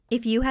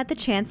If you had the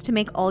chance to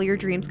make all your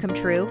dreams come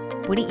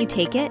true, wouldn't you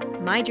take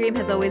it? My dream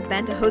has always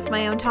been to host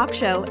my own talk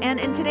show, and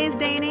in today's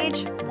day and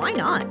age, why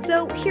not?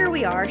 So here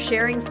we are,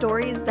 sharing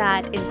stories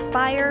that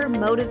inspire,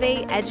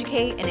 motivate,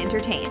 educate, and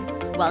entertain.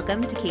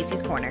 Welcome to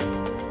Casey's Corner.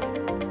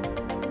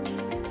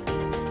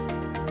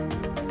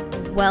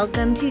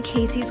 Welcome to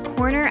Casey's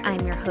Corner.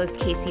 I'm your host,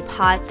 Casey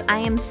Potts. I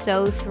am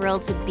so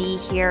thrilled to be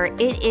here.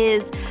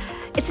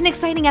 It's an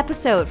exciting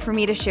episode for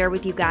me to share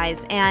with you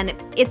guys, and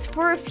it's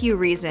for a few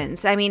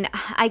reasons. I mean,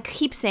 I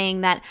keep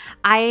saying that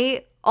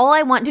all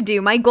I want to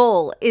do, my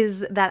goal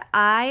is that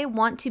I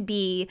want to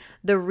be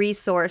the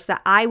resource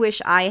that I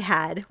wish I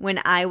had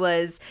when I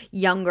was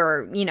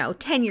younger,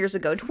 10 years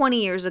ago,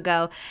 20 years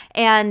ago.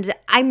 And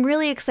I'm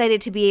really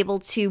excited to be able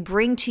to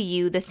bring to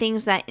you the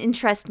things that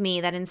interest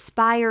me, that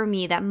inspire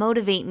me, that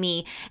motivate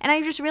me. And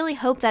I just really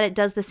hope that it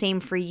does the same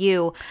for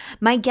you.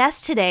 My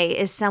guest today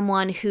is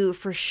someone who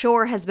for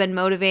sure has been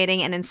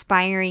motivating and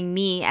inspiring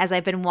me as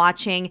I've been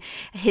watching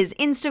his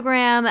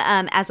Instagram,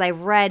 as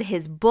I've read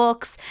his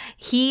books.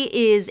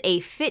 He is a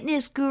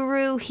fitness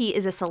guru. He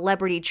is a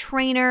celebrity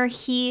trainer.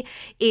 He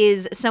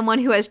is someone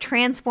who has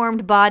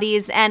transformed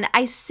bodies. And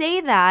I say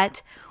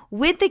that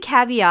with the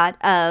caveat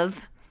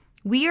of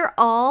we are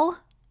all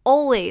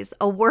always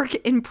a work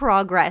in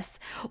progress,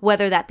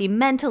 whether that be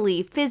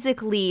mentally,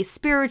 physically,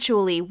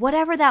 spiritually,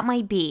 whatever that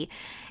might be.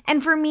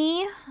 And for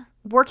me,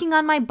 working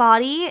on my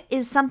body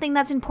is something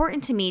that's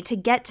important to me to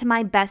get to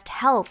my best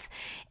health.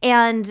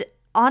 And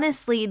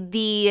honestly,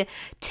 the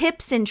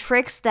tips and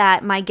tricks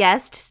that my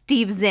guest,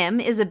 Steve Zim,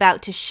 is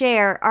about to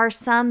share are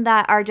some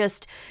that are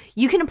just,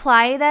 you can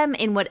apply them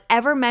in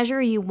whatever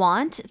measure you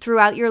want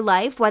throughout your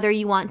life, whether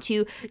you want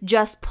to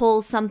just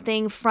pull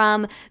something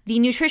from the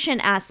nutrition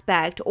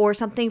aspect or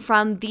something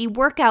from the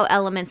workout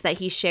elements that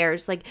he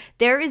shares. Like,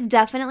 there is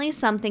definitely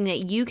something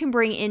that you can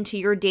bring into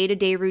your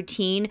day-to-day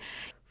routine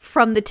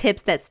from the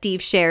tips that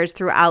Steve shares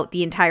throughout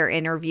the entire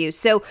interview.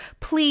 So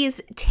please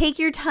take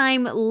your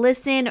time,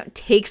 listen,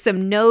 take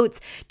some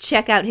notes,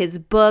 check out his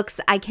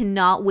books. I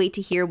cannot wait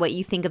to hear what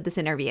you think of this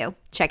interview.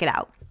 Check it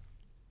out.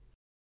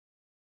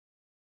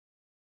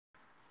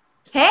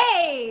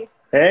 Hey!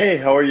 Hey,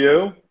 how are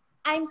you?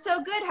 I'm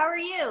so good. How are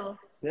you?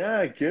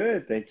 Yeah,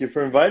 good. Thank you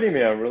for inviting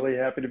me. I'm really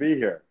happy to be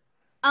here.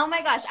 Oh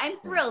my gosh, I'm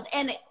thrilled.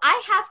 And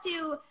I have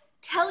to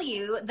tell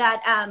you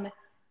that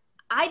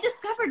I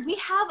discovered we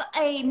have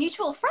a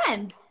mutual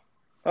friend.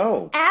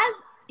 Oh.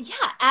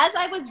 As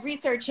I was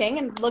researching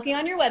and looking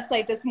on your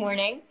website this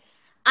morning,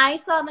 I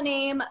saw the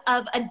name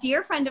of a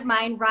dear friend of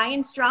mine,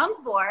 Ryan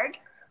Stromsborg.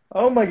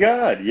 Oh my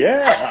God,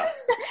 yeah.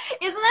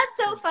 Isn't that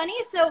so funny?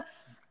 So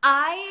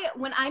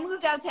when I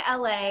moved out to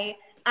LA,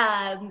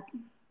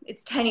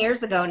 it's 10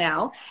 years ago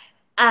now,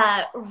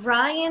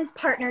 Ryan's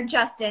partner,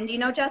 Justin, do you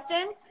know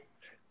Justin?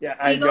 Yeah,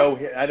 Siegel? I know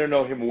him. I don't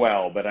know him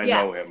well, but I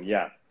know him,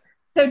 yeah.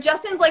 So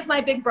Justin's like my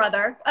big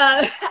brother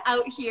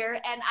out here,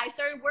 and I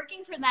started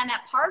working for them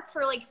at Park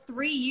for like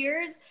 3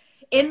 years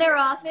in their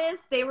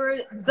office. They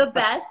were the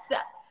best.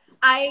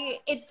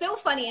 It's so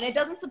funny, and it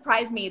doesn't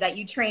surprise me that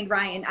you trained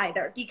Ryan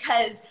either,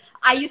 because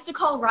I used to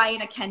call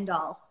Ryan a Ken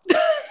doll.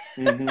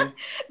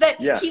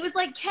 Mm-hmm. He was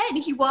like Ken.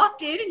 He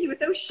walked in, and he was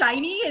so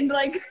shiny and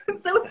like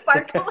so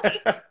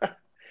sparkly.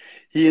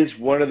 He is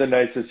one of the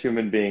nicest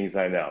human beings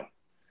I know.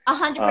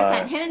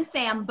 100%. Him and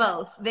Sam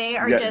both. They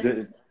are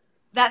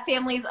that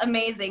family's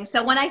amazing.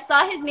 So when I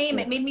saw his name,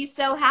 it made me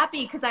so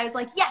happy because I was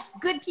like, yes,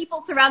 good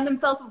people surround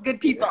themselves with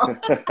good people.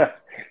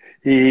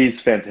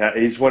 He's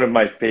fantastic. He's one of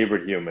my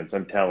favorite humans.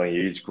 I'm telling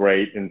you, he's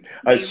great. And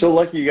I was so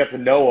lucky you got to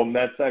know him.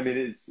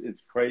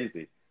 It's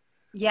crazy.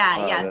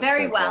 Yeah,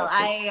 very well.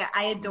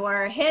 I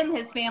adore him,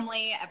 his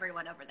family,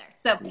 everyone over there.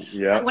 So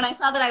when I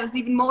saw that, I was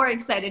even more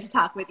excited to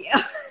talk with you.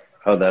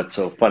 Oh, that's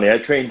so funny. I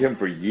trained him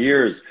for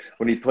years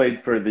when he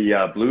played for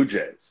the Blue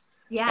Jays.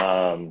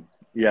 Yeah.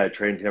 I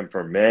trained him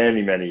for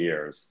many, many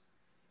years.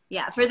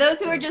 Yeah, for those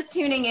who are just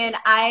tuning in,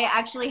 I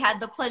actually had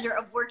the pleasure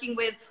of working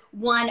with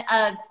one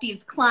of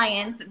Steve's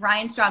clients,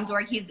 Ryan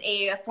Stromsborg. He's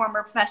a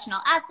former professional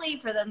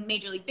athlete for the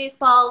Major League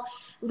Baseball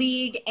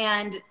League,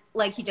 and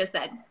like he just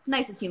said,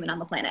 nicest human on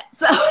the planet.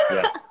 So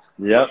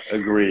Yep,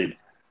 agreed.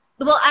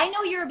 Well, I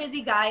know you're a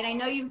busy guy, and I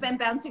know you've been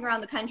bouncing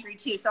around the country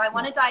too, so I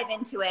want to dive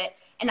into it.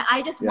 And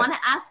I just want to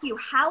ask you,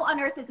 how on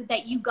earth is it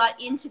that you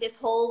got into this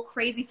whole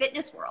crazy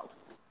fitness world?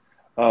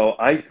 Oh,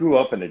 I grew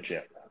up in a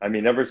gym. I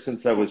mean, ever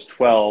since I was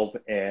 12,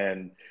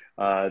 and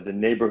the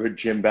neighborhood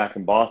gym back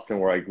in Boston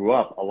where I grew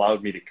up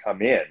allowed me to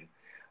come in.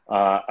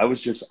 I was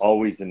just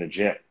always in a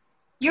gym.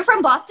 You're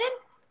from Boston?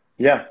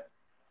 Yeah.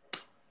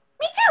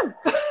 Me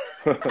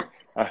too.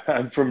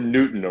 I'm from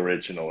Newton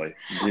originally.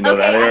 Do you know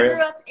that area? I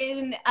grew up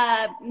in,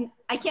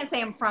 I can't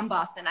say I'm from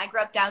Boston. I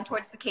grew up down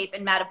towards the Cape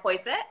in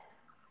Mattapoisett.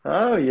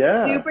 Oh,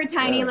 yeah. Super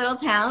tiny little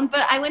town,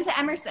 but I went to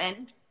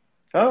Emerson.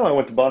 Oh, I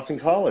went to Boston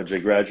College. I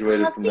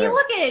graduated from there.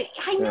 Look at it.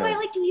 I knew I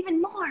liked you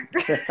even more.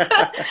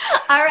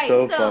 All right,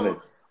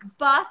 so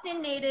Boston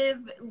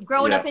native,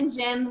 growing up in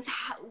gyms.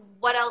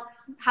 What else?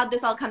 How'd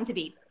this all come to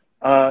be?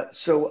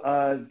 So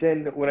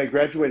then when I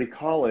graduated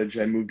college,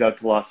 I moved out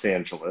to Los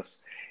Angeles.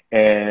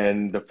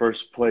 And the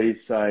first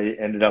place I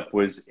ended up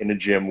was in a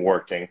gym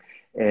working.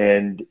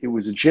 And it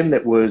was a gym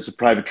that was a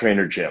private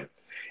trainer gym.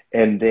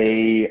 And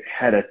they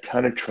had a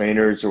ton of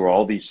trainers. There were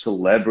all these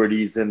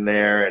celebrities in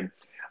there. And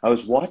I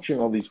was watching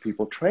all these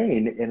people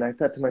train. And I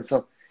thought to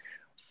myself,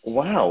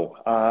 wow,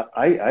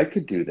 I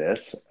could do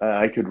this.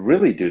 I could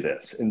really do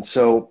this. And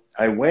so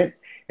I went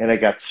and I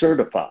got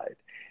certified.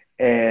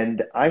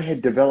 And I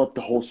had developed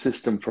a whole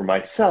system for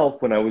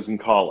myself when I was in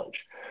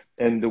college.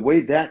 And the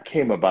way that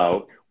came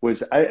about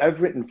was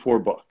I've written 4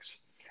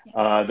 books.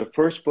 The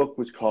first book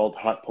was called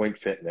Hot Point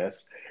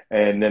Fitness,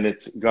 and then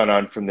it's gone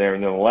on from there.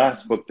 And then the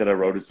last book that I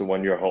wrote is the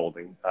one you're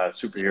holding,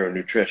 Superhero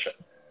Nutrition.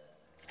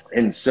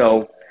 And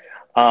so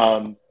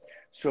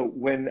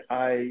when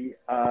I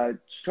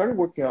started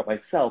working out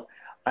myself,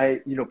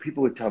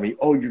 people would tell me,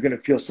 oh, you're going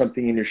to feel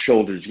something in your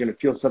shoulders, you're going to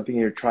feel something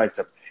in your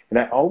triceps. And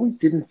I always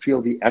didn't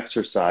feel the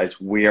exercise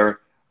where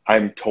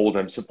I'm told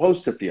I'm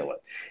supposed to feel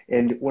it.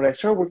 And when I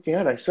started working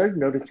out, I started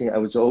noticing I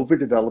was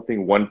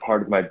overdeveloping one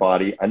part of my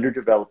body,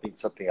 underdeveloping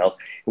something else.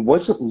 It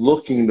wasn't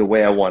looking the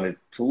way I wanted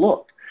to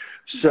look.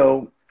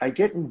 So I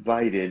get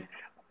invited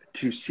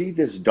to see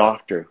this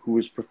doctor who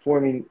was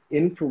performing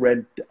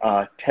infrared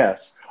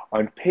tests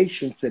on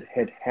patients that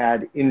had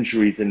had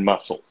injuries in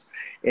muscles.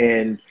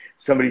 And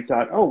somebody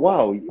thought, oh,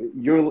 wow,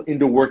 you're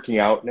into working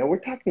out. Now, we're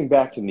talking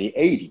back in the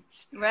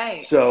 80s.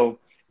 Right. So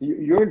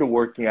you're into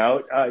working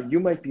out.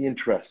 You might be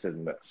interested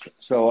in this.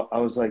 So I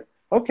was like,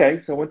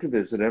 okay. So I went to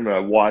visit him and I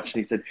watched.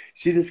 And he said,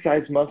 see this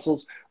guy's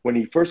muscles? When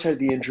he first had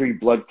the injury,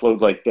 blood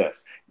flowed like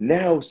this.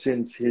 Now,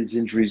 since his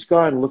injury's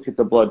gone, look at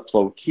the blood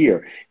flow here.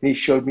 And he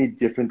showed me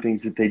different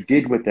things that they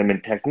did with them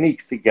and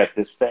techniques to get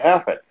this to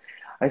happen.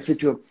 I said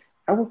to him,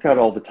 I work out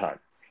all the time.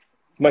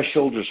 My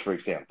shoulders, for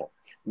example.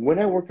 When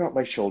I work out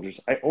my shoulders,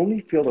 I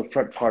only feel the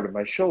front part of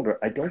my shoulder.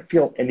 I don't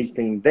feel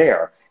anything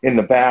there in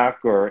the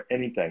back or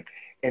anything.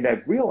 And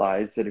I've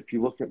realized that if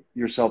you look at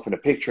yourself in a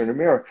picture in a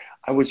mirror,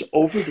 I was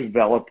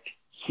overdeveloped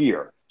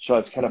here. So I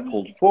was kind of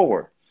pulled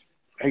forward.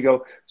 I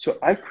go, so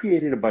I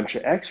created a bunch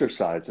of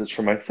exercises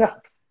for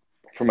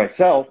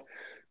myself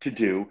to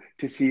do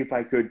to see if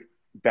I could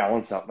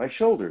balance out my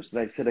shoulders.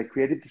 And I said, I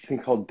created this thing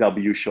called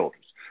W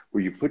shoulders,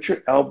 where you put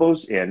your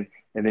elbows in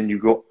and then you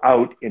go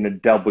out in a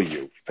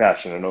W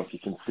fashion. I don't know if you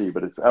can see,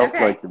 but it's out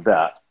like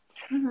that.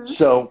 Mm-hmm.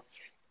 So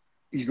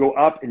you go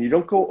up and you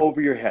don't go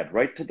over your head,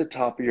 right to the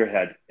top of your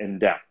head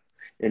and down.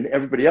 And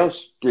everybody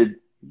else did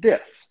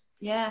this.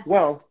 Yeah.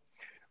 Well,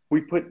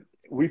 we put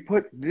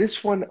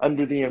this one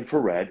under the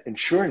infrared, and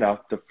sure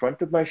enough, the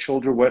front of my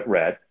shoulder went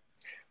red,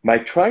 my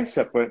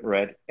tricep went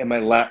red, and my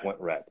lat went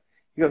red.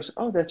 He goes,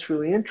 oh, that's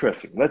really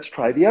interesting. Let's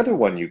try the other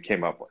one you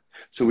came up with.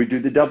 So we do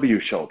the W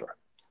shoulder.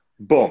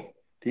 Boom.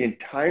 The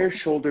entire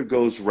shoulder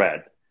goes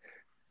red.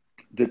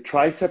 The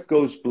tricep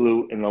goes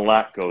blue, and the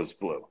lat goes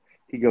blue.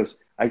 He goes,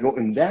 I go,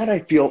 and that I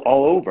feel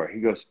all over.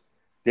 He goes,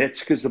 that's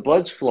because the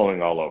blood's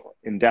flowing all over.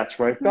 And that's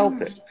where I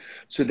felt it.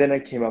 So then I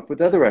came up with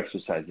other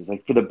exercises,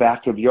 like for the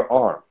back of your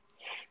arm,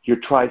 your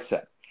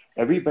tricep.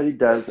 Everybody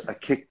does a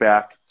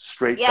kickback,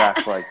 straight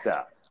back like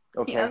that.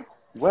 Okay. Yeah.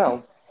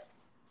 Well,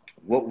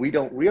 what we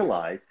don't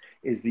realize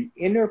is the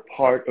inner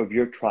part of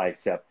your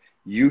tricep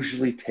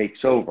usually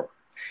takes over.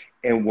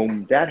 And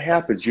when that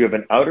happens, you have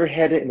an outer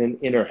head and an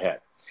inner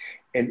head.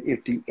 And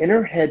if the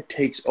inner head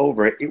takes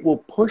over, it will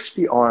push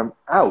the arm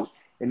out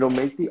and it'll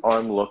make the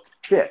arm look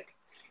thick.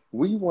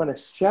 We want to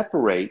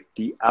separate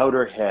the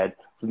outer head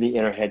from the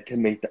inner head to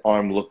make the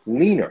arm look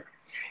leaner.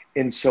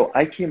 And so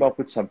I came up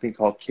with something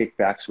called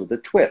kickbacks with a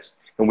twist.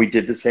 And we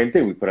did the same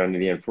thing. We put under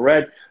the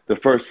infrared. The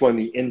first one,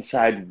 the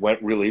inside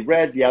went really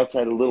red, the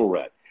outside a little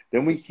red.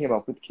 Then we came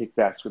up with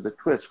kickbacks with a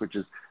twist, which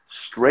is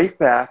straight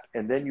back,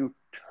 and then you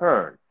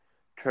turn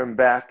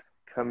back,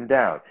 come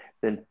down,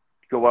 then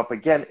go up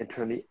again and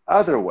turn the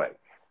other way.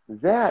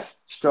 That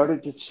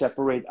started to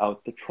separate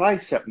out the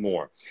tricep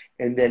more.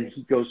 And then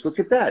he goes, look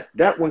at that.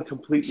 That one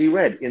completely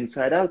red,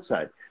 inside,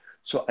 outside.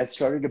 So I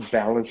started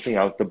balancing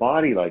out the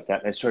body like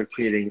that. And I started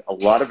creating a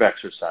lot of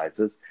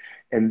exercises.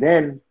 And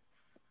then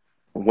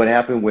what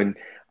happened when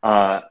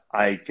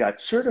I got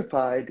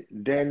certified,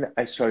 then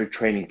I started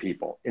training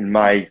people in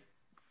my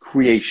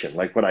creation,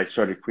 like what I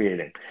started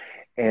creating.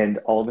 And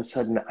all of a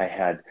sudden I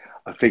had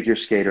a figure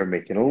skater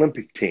make an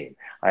Olympic team.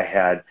 I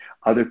had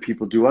other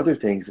people do other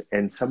things.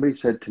 And somebody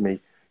said to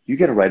me, you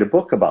got to write a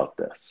book about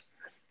this.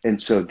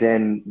 And so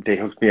then they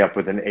hooked me up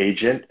with an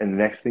agent. And the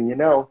next thing you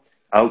know,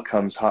 out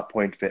comes Hot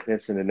Point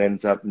Fitness, and it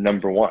ends up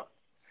 #1. It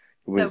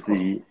was so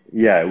cool.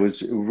 It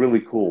was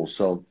really cool.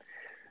 So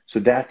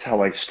that's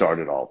how I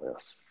started all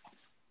this.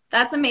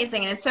 That's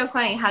amazing. And it's so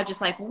funny how just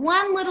like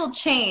one little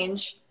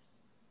change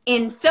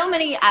in so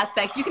many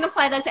aspects, you can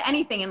apply that to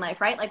anything in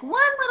life, right? Like one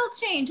little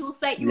change will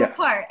set you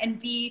apart and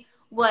be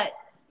what,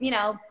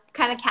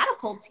 kind of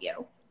catapults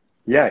you.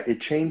 Yeah,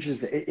 it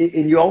changes.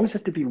 And you always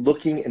have to be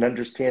looking and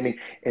understanding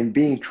and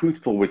being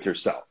truthful with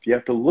yourself. You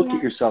have to look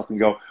at yourself and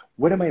go,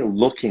 what am I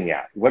looking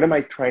at? What am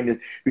I trying to,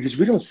 because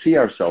we don't see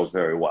ourselves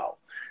very well.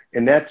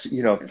 And that's,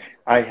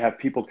 I have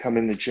people come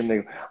in the gym, they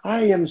go,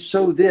 I am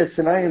so this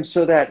and I am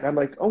so that. And I'm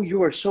like, oh,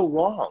 you are so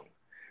wrong.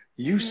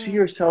 You see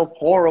yourself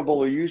horrible,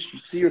 or you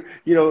see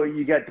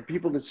you got the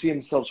people that see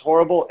themselves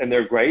horrible and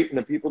they're great, and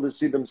the people that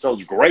see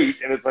themselves great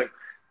and it's like,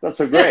 not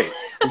so great.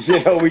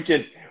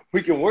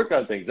 We can work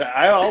on things.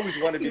 I always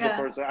want to be the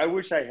person. I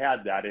wish I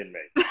had that in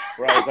me,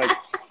 where I was like,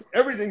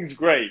 everything's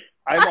great.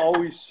 I'm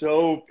always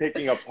so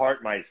picking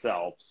apart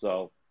myself.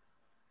 So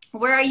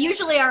we're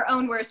usually our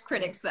own worst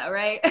critics, though,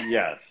 right?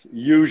 Yes,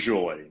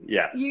 usually,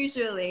 yes.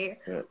 Usually.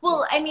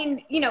 Well, I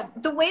mean,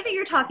 the way that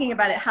you're talking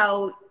about it,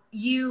 how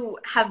you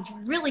have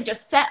really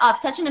just set off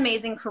such an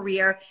amazing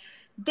career,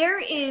 there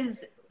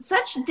is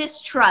such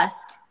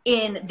distrust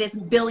in this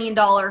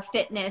billion-dollar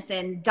fitness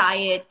and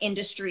diet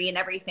industry and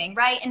everything,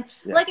 right? And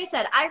like I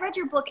said, I read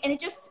your book and it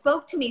just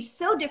spoke to me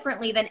so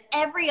differently than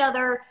every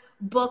other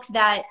book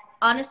that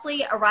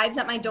honestly arrives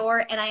at my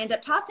door, and I end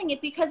up tossing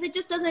it because it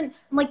just doesn't,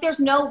 there's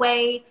no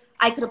way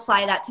I could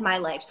apply that to my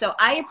life. So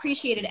I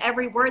appreciated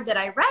every word that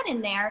I read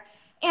in there.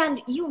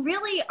 And you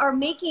really are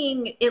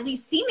making, at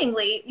least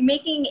seemingly,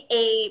 making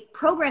a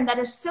program that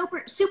is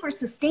super, super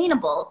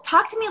sustainable.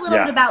 Talk to me a little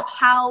bit about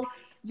how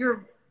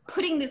you're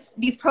putting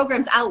these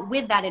programs out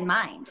with that in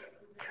mind.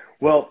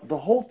 Well, the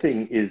whole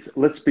thing is,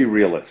 let's be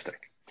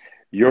realistic.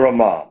 You're a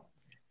mom.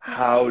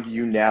 How do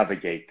you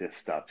navigate this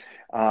stuff?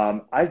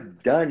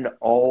 I've done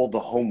all the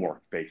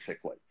homework,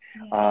 basically.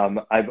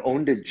 I've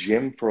owned a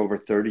gym for over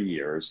 30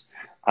 years.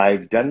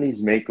 I've done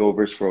these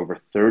makeovers for over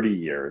 30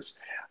 years.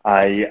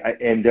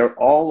 And they're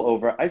all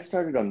over. I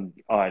started on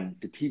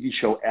the TV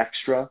show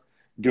Extra,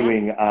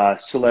 doing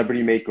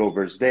celebrity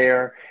makeovers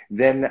there.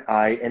 Then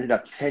I ended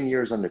up 10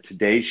 years on the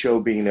Today Show,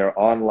 being their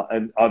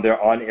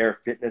on-air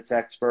fitness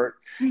expert.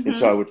 And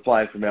so I would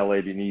fly from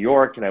LA to New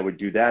York, and I would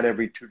do that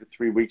every 2 to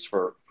 3 weeks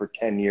for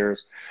 10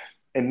 years.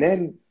 And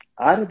then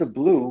out of the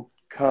blue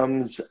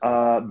comes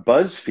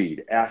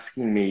BuzzFeed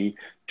asking me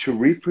to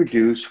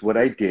reproduce what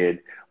I did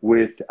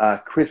with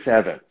Chris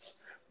Evans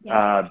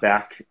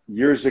back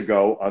years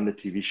ago on the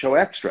TV show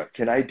Extra.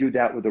 Can I do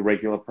that with a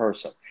regular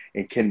person?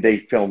 And can they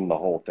film the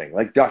whole thing,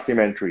 like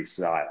documentary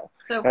style?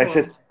 So cool. I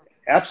said,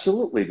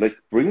 absolutely. Let's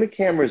bring the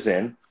cameras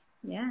in.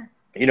 Yeah.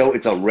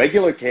 It's a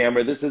regular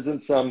camera. This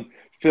isn't some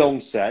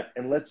film set,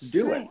 and let's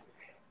do it.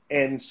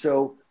 And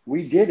so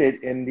we did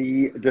it in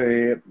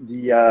the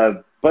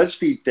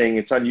BuzzFeed thing.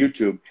 It's on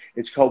YouTube.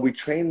 It's called We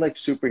Train Like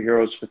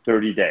Superheroes for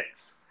 30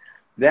 Days.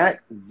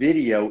 That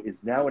video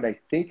is now at, I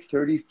think,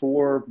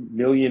 34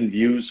 million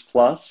views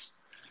plus.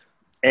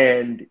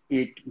 And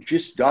it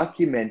just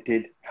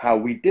documented how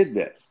we did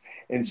this.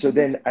 And so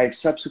then I've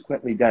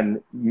subsequently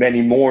done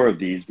many more of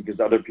these because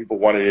other people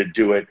wanted to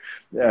do it.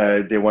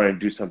 They wanted to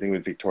do something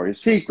with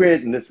Victoria's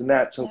Secret and this and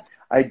that. So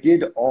I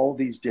did all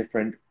these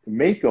different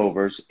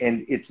makeovers,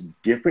 and it's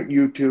different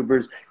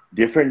YouTubers,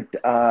 different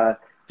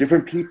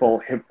people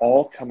have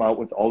all come out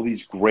with all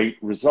these great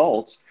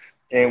results.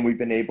 And we've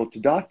been able to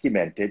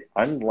document it,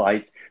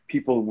 unlike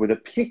people with a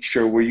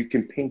picture where you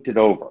can paint it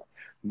over.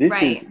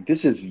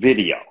 This is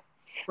video.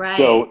 Right.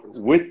 So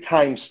with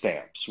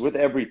timestamps, with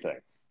everything.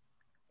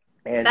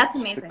 And that's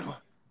amazing.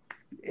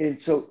 And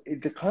so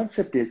the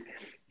concept is,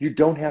 you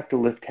don't have to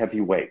lift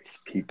heavy weights.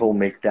 People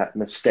make that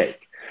mistake.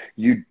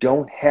 You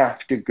don't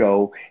have to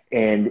go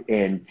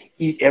and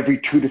eat every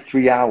 2 to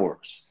 3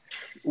 hours.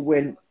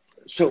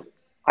 So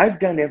I've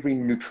done every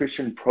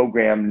nutrition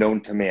program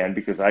known to man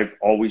because I've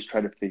always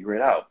tried to figure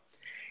it out.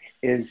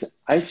 As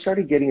I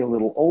started getting a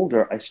little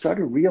older, I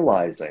started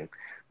realizing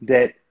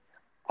that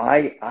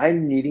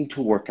I'm needing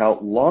to work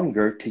out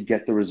longer to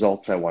get the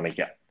results I want to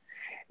get.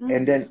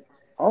 And then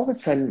all of a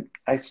sudden,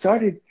 I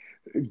started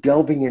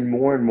delving in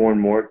more and more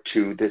and more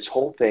to this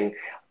whole thing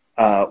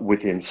with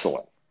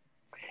insulin.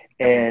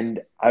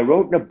 And I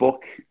wrote in a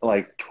book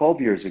like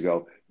 12 years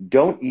ago,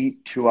 don't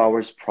eat 2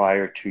 hours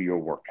prior to your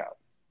workout.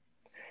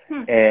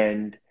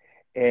 And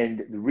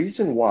the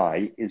reason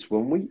why is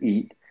when we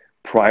eat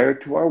prior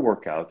to our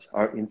workouts,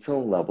 our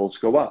insulin levels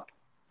go up.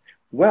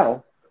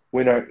 Well,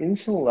 when our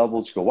insulin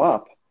levels go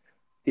up,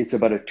 it's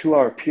about a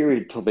 2-hour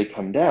period till they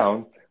come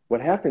down.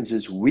 What happens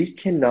is we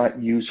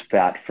cannot use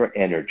fat for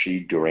energy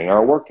during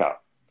our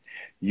workout.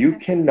 You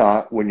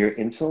cannot, when your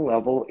insulin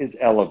level is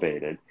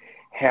elevated,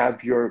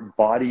 have your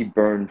body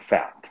burn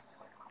fat.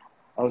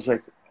 I was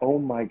like, oh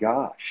my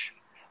gosh.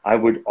 I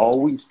would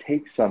always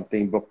take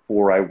something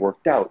before I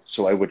worked out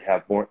so I would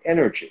have more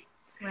energy.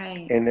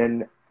 Right. And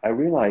then I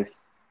realized,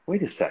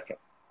 wait a second,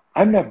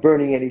 I'm not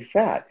burning any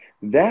fat.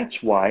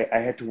 That's why I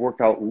had to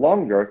work out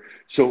longer.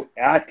 So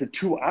at the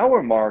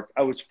 2-hour mark,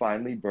 I was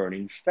finally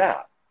burning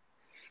fat.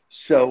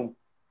 So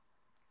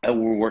I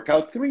would work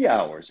out 3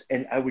 hours,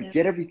 and I would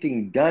get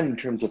everything done in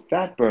terms of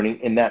fat burning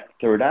in that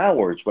third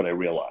hour is what I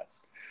realized.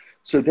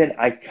 So then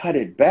I cut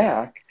it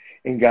back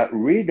and got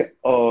rid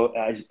of,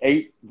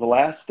 the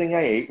last thing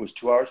I ate was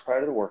 2 hours prior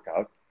to the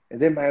workout. And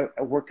then my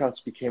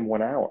workouts became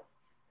 1 hour.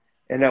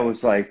 And I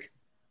was like,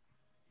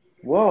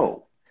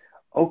 whoa,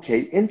 okay,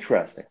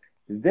 interesting.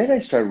 Then I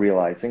started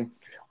realizing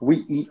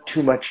we eat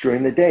too much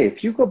during the day.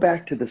 If you go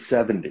back to the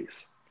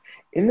 70s,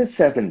 in the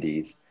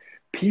 70s,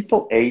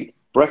 people ate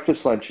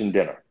breakfast, lunch, and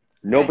dinner.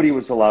 Nobody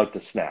was allowed to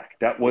snack.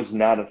 That was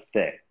not a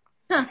thing.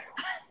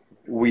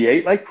 we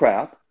ate like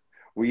crap.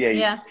 We ate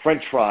Yeah,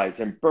 French fries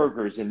and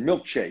burgers and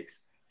milkshakes.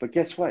 But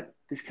guess what?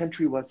 This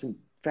country wasn't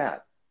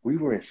fat. We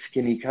were a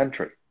skinny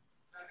country.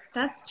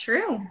 that's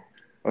true.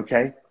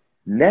 Okay?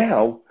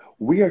 Now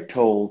we are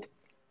told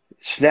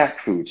snack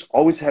foods,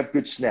 always have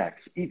good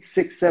snacks, eat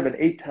 6, 7,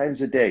 8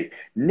 times a day,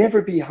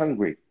 never be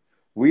hungry.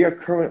 We are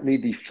currently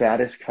the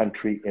fattest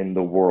country in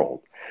the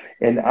world.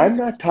 And I'm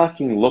not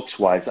talking looks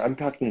wise, I'm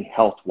talking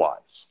health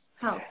wise.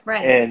 Health,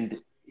 right. And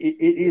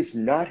it is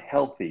not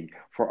healthy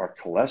for our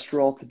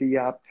cholesterol to be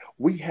up.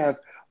 We have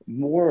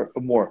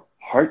more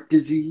heart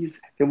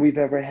disease than we've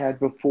ever had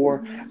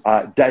before.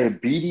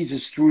 Diabetes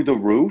is through the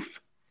roof.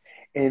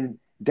 And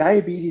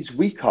diabetes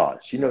we cause.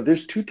 You know,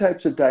 there's 2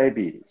 types of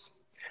diabetes.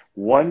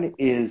 One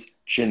is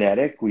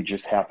genetic. We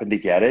just happen to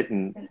get it,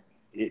 and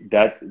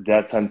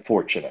that's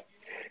unfortunate.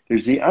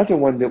 There's the other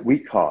one that we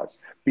cause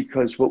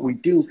because what we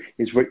do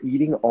is we're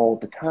eating all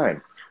the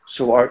time.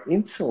 So our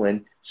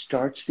insulin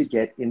starts to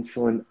get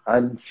insulin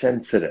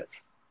unsensitive.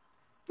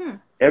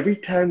 Every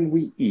time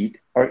we eat,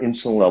 our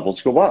insulin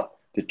levels go up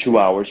the 2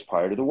 hours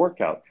prior to the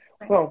workout.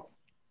 Well,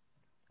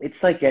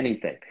 it's like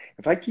anything.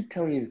 If I keep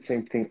telling you the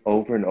same thing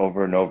over and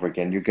over and over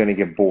again, you're going to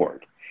get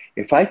bored.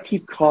 If I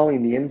keep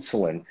calling the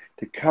insulin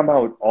to come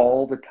out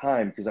all the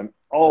time because I'm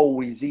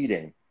always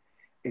eating,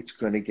 it's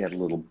going to get a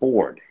little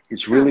bored.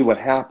 It's really what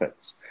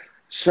happens.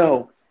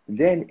 So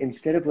then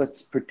instead of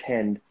let's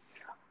pretend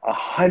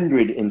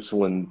 100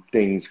 insulin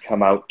things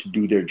come out to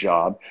do their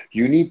job,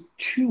 you need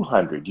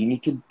 200. You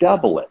need to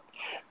double it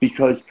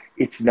because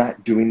it's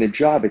not doing the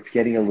job. It's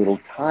getting a little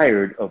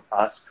tired of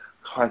us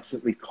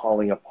constantly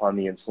calling upon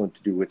the insulin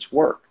to do its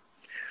work.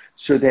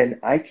 So then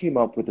I came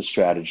up with a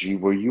strategy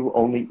where you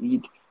only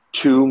eat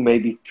 2,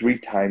 maybe 3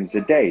 times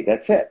a day.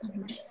 That's it.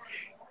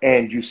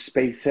 And you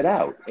space it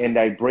out. And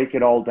I break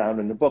it all down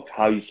in the book,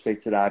 how you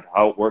space it out,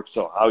 how it works,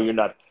 so how you're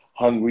not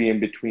hungry in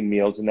between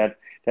meals. And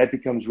that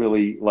becomes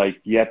really like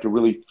you have to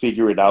really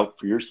figure it out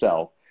for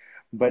yourself.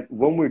 But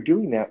when we're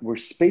doing that, we're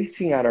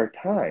spacing out our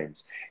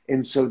times.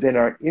 And so then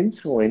our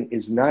insulin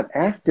is not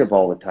active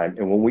all the time.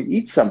 And when we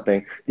eat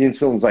something, the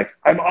insulin's like,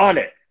 I'm on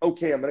it.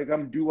 Okay, I'm going to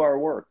come do our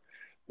work.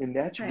 And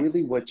that's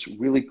really what's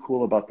really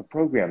cool about the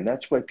program.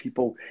 That's why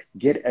people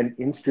get an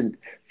instant,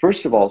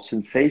 first of all,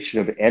 sensation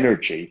of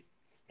energy,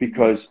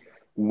 because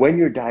when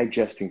you're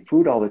digesting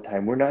food all the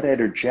time, we're not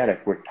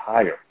energetic, we're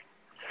tired.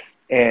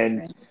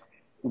 And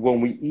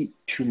when we eat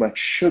too much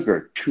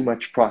sugar, too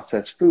much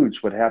processed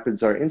foods, what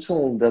happens, our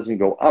insulin doesn't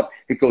go up,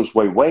 it goes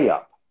way, way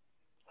up.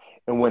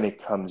 And when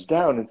it comes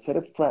down, instead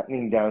of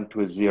flattening down to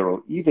a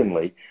 0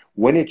 evenly,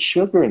 when it's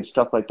sugar and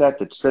stuff like that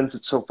that sends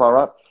it so far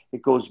up,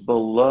 it goes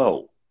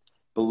below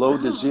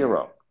the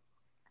 0.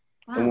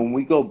 And when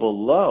we go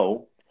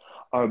below,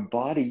 our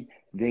body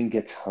then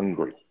gets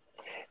hungry.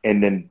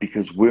 And then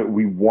because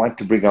we want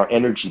to bring our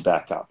energy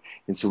back up.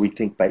 And so we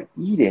think by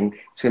eating,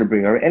 it's going to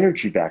bring our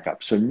energy back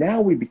up. So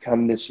now we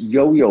become this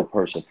yo-yo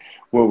person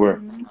where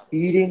we're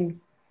eating,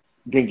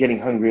 then getting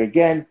hungry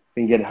again,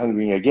 then getting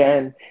hungry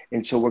again.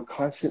 And so we're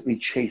constantly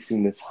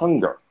chasing this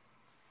hunger.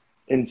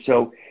 And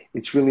so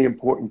it's really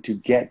important to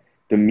get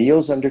the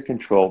meals under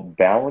control,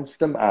 balance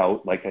them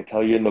out, like I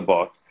tell you in the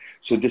book.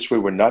 So this way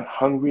we're not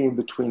hungry in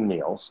between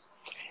meals.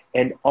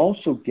 And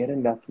also get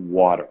enough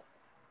water.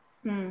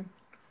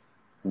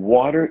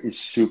 Water is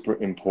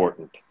super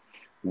important.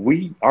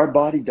 Our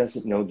body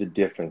doesn't know the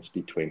difference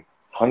between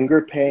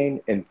hunger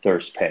pain and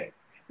thirst pain.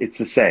 It's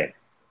the same.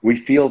 We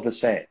feel the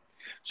same.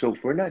 So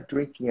if we're not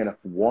drinking enough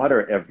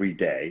water every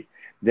day,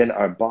 then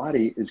our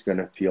body is going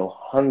to feel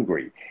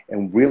hungry.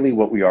 And really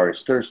what we are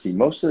is thirsty.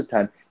 Most of the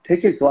time,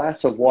 take a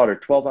glass of water,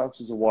 12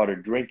 ounces of water,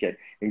 drink it,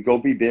 and go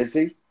be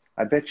busy.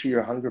 I bet you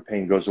your hunger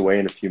pain goes away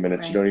in a few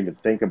minutes. You don't even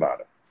think about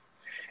it.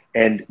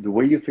 And the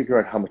way you figure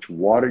out how much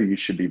water you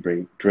should be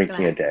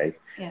drinking a day,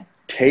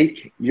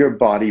 take your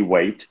body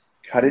weight,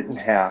 cut it in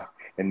half,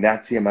 and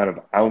that's the amount of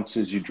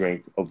ounces you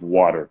drink of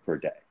water per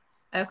day.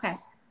 Okay.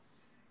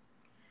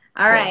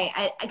 All right.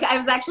 I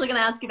was actually going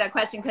to ask you that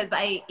question because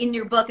in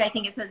your book, I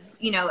think it says,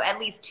 at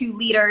least 2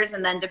 liters.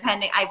 And then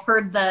I've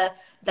heard the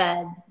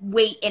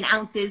weight in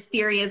ounces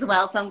theory as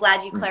well. So I'm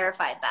glad you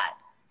clarified that.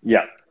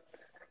 Yeah.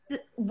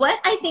 What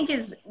I think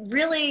is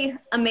really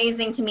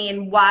amazing to me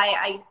and why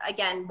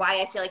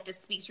I feel like this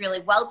speaks really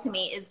well to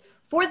me is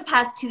for the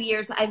past 2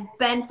 years, I've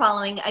been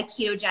following a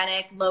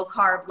ketogenic, low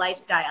carb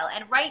lifestyle.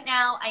 And right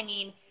now,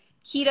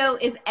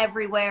 keto is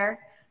everywhere.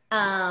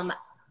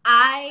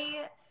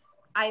 I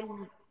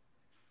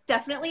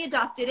definitely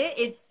adopted it.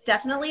 It's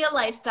definitely a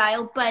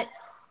lifestyle, but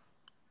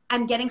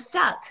I'm getting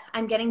stuck.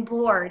 I'm getting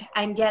bored.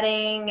 I'm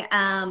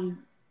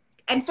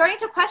starting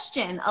to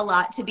question a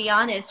lot, to be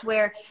honest,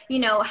 where,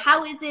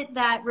 how is it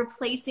that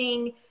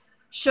replacing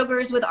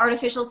sugars with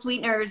artificial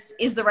sweeteners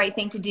is the right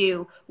thing to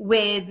do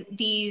with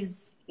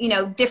these,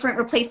 different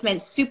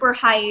replacements, super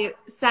high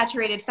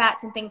saturated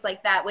fats and things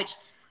like that, which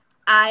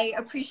I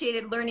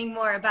appreciated learning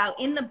more about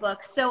in the book.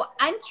 So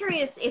I'm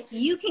curious if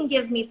you can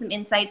give me some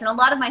insights. And a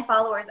lot of my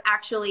followers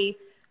actually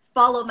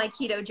follow my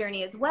keto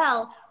journey as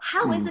well.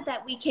 How is it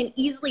that we can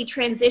easily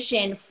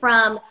transition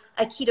from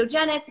a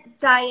ketogenic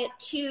diet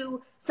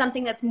to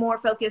something that's more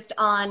focused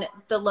on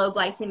the low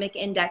glycemic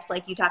index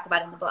like you talk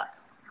about in the book?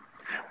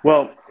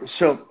 Well,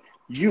 so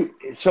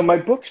my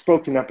book's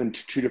broken up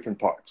into two different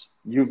parts.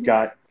 You've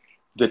got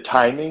the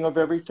timing of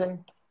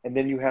everything, and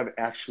then you have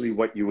actually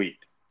what you eat.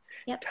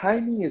 Yep.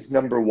 Timing is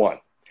number one.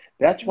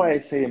 That's why I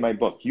say in my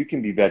book, you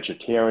can be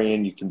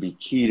vegetarian, you can be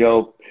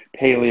keto,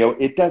 paleo,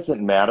 it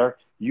doesn't matter.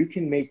 You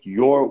can make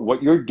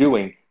what you're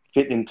doing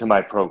fit into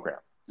my program.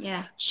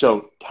 Yeah.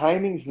 So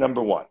timing's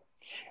number one.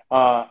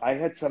 I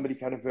had somebody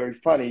kind of very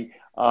funny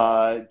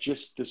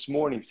just this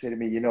morning say to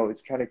me,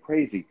 it's kind of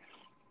crazy.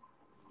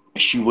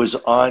 She was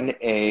on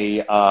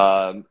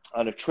a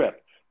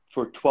trip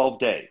for 12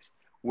 days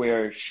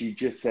where she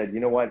just said, you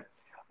know what,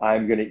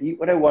 I'm going to eat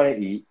what I want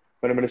to eat,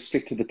 but I'm going to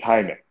stick to the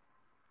timing.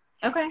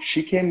 Okay.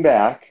 She came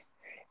back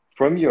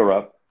from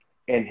Europe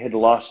and had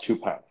lost 2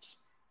 pounds.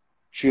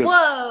 She goes,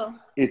 whoa,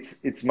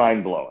 it's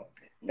mind blowing.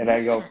 And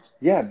I go,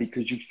 yeah,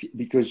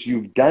 because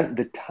you've done,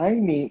 the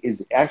timing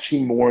is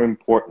actually more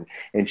important.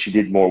 And she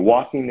did more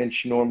walking than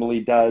she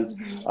normally does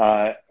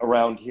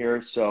around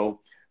here. So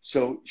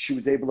she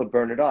was able to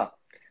burn it off.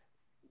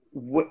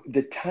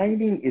 The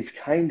timing is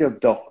kind of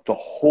the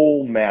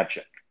whole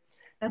magic.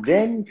 Okay.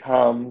 Then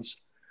comes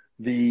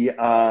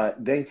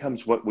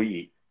what we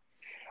eat.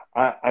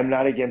 I'm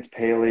not against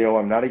paleo.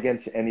 I'm not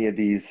against any of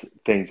these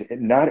things,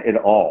 not at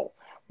all.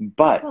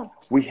 But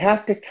we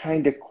have to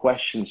kind of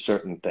question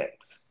certain things.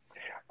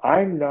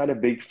 I'm not a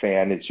big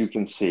fan, as you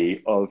can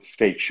see, of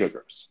fake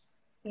sugars.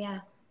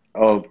 Yeah.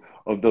 Of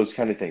those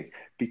kind of things,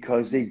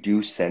 because they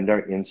do send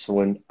our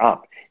insulin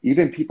up.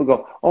 Even people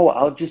go, oh,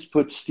 I'll just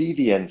put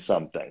stevia in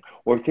something,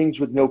 or things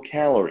with no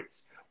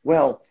calories.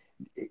 Well,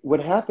 what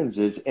happens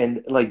is,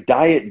 and like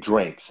diet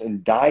drinks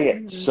and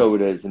diet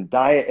sodas and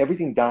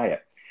everything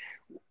diet,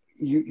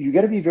 you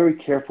got to be very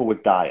careful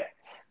with diet,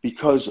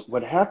 because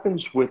what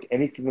happens with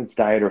anything that's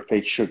diet or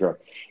fake sugar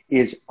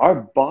is our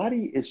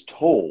body is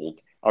told,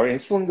 our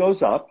insulin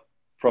goes up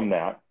from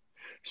that.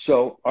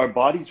 So our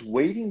body's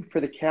waiting for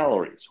the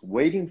calories,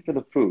 waiting for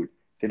the food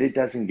that it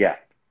doesn't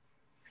get.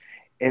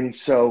 And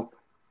so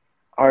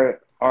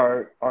our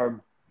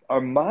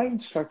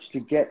mind starts to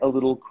get a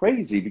little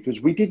crazy because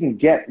we didn't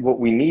get what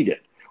we needed.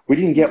 We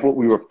didn't get what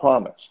we were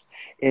promised.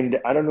 And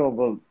I don't know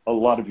about a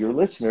lot of your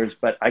listeners,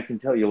 but I can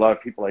tell you a lot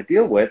of people I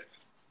deal with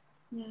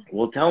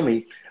will tell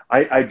me,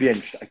 I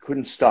binged. I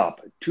couldn't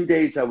stop. 2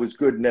 days I was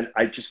good, and then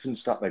I just couldn't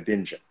stop my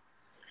binging.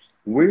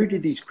 Where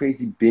did these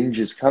crazy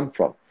binges come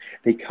from?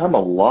 They come a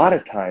lot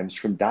of times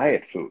from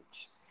diet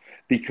foods,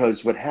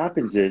 because what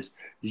happens is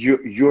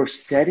you're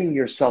setting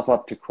yourself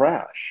up to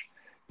crash,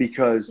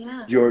 because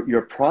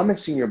you're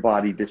promising your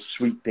body this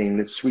sweet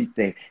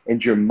thing,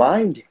 and your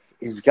mind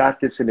has got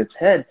this in its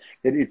head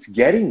that it's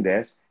getting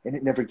this, and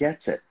it never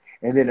gets it.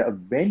 And then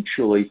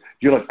eventually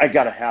you're like, I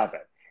gotta have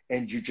it.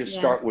 And you just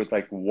start with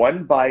like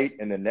one bite,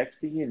 and the next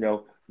thing you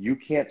know, you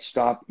can't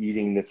stop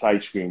eating this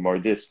ice cream or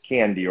this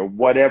candy or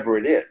whatever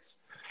it is.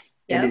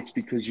 And it's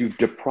because you've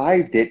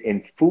deprived it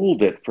and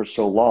fooled it for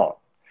so long.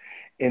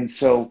 And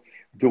so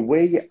the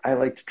way I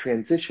like to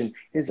transition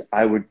is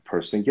I would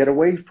personally get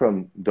away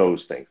from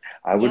those things.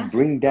 I would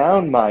bring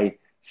down my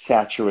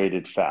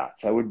saturated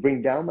fats. I would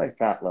bring down my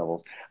fat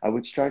levels. I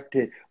would start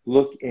to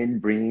look in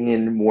bringing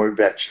in more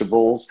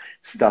vegetables,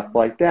 stuff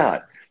like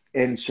that.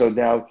 And so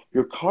now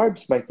your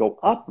carbs might go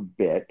up a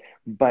bit,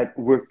 but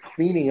we're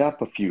cleaning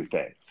up a few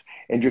things.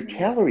 And your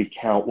calorie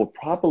count will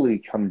probably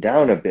come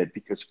down a bit,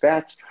 because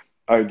fats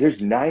are, there's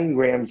 9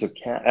 grams of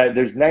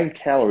there's 9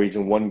 calories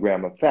in 1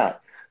 gram of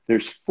fat.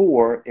 There's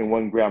 4 in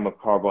 1 gram of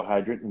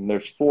carbohydrate, and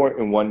there's 4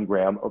 in 1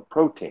 gram of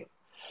protein.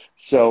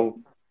 So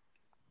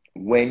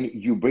when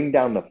you bring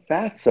down the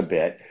fats a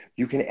bit,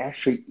 you can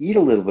actually eat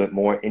a little bit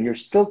more, and you're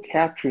still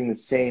capturing the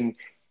same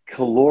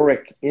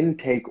caloric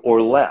intake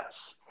or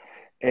less.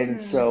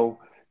 And so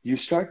you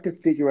start to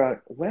figure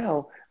out,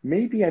 well,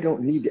 maybe I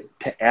don't need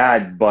to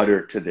add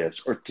butter to this,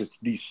 or to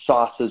these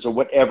sauces or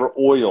whatever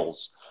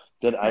oils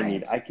that I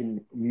need. I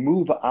can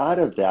move out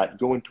of that,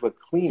 go into a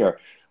cleaner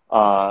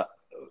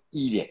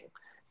eating.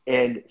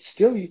 And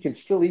still, you can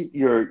still eat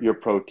your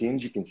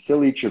proteins, you can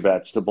still eat your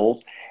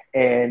vegetables.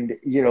 And,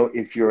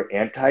 if you're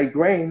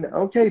anti-grain,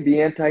 okay,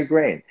 be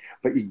anti-grain.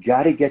 But you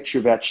got to get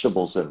your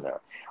vegetables in there.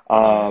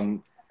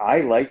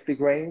 I like the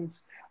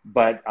grains,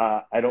 but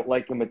I don't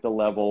like them at the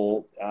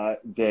level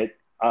that,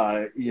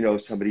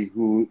 somebody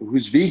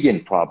who's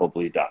vegan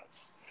probably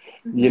does.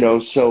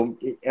 So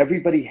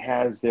everybody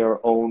has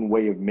their own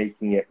way of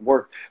making it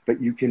work, but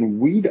you can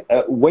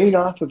wane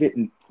off of it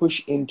and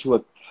push into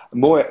a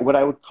more, what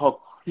I would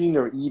call,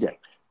 cleaner eating,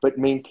 but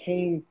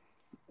maintain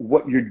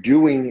what you're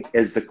doing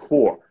as the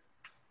core.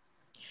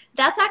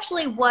 That's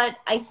actually what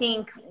I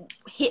think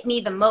hit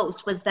me the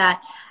most, was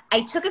that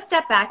I took a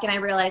step back and I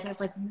realized, I was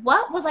like,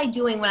 what was I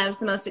doing when I was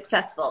the most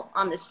successful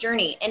on this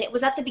journey? And it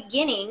was at the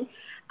beginning,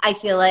 I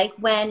feel like,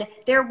 when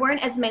there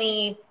weren't as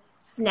many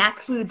snack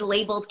foods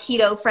labeled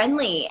keto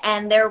friendly,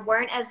 and there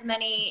weren't as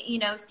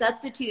many,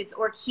 substitutes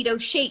or keto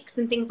shakes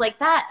and things like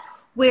that,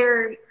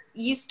 where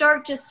you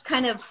start just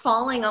kind of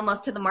falling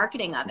almost to the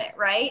marketing of it,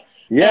 right?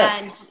 And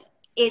Yes.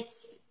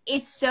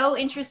 it's so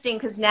interesting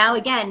because now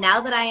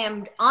that I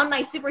am on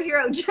my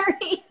superhero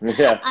journey,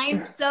 Yeah. I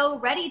am so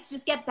ready to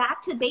just get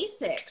back to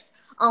basics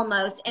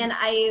almost. And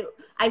I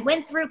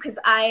went through, because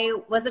I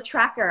was a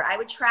tracker. I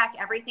would track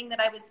everything that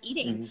I was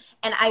eating. Mm-hmm.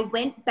 And I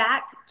went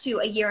back to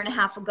a year and a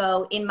half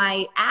ago in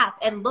my app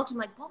and looked. I'm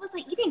like, what was I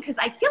eating? Because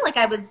I feel like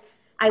I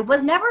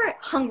was never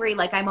hungry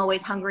like I'm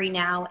always hungry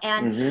now.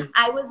 And Mm-hmm.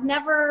 I was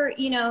never,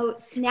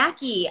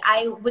 snacky.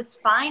 I was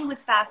fine with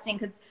fasting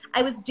because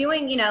I was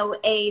doing,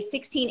 a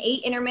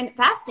 16/8 intermittent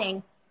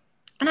fasting,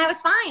 and I was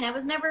fine. I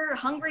was never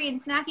hungry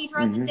and snacky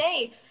throughout the Mm-hmm.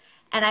 day.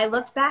 And I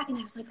looked back and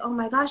I was like, oh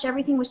my gosh,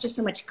 everything was just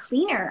so much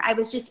cleaner. I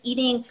was just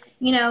eating,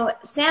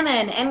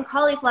 salmon and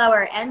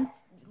cauliflower and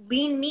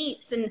lean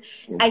meats. And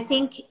I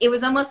think it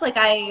was almost like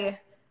I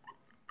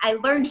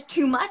learned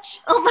too much,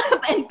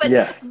 but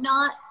Yes.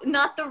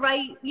 not the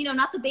right,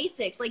 not the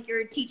basics like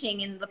you're teaching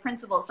in the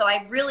principles. So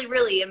I really,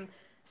 really am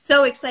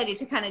so excited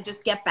to kind of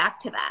just get back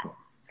to that.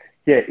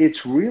 Yeah,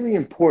 it's really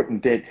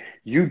important that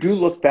you do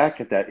look back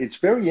at that. It's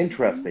very Mm-hmm.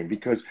 interesting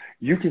because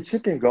you can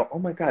sit there and go, oh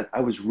my God, I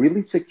was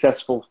really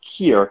successful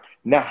here.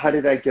 Now, how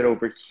did I get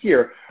over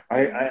here?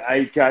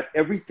 I got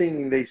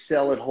everything they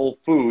sell at Whole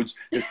Foods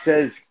that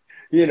says,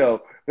 Yeah.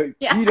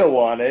 keto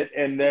on it.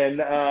 And then,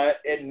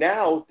 and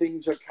now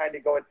things are kind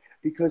of going,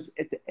 because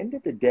at the end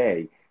of the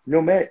day,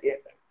 no matter,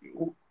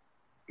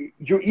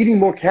 you're eating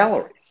more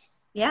calories.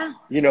 Yeah.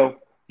 you know,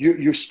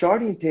 you're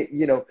starting to,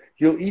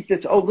 you'll eat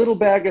this, little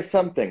bag of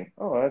something.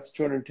 Oh, that's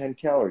 210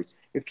 calories.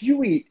 If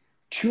you eat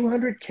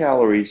 200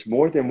 calories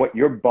more than what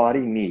your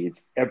body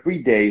needs every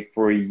day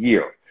for a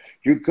year,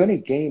 you're going to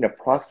gain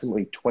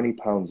approximately 20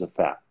 pounds of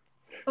fat.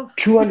 Oh.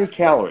 200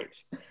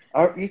 calories.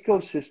 Our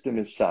ecosystem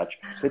is such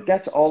that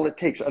that's all it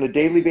takes on a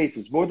daily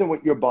basis, more than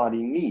what your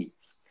body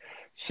needs.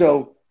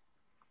 So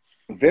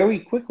very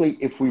quickly,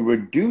 if we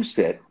reduce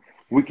it,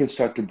 we can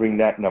start to bring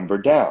that number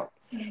down.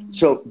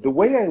 So the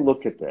way I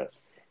look at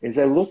this is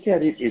I look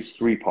at it as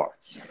three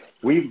parts.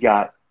 We've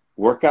got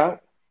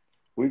workout,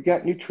 we've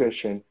got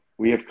nutrition,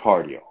 we have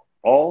cardio.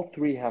 All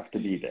three have to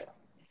be there.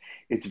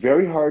 It's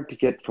very hard to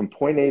get from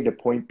point A to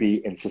point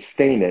B and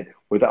sustain it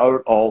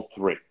without all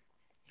three.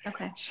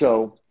 Okay.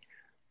 So,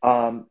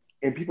 and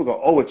people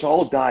go, oh, it's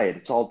all diet,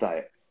 it's all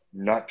diet.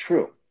 Not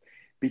true,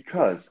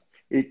 because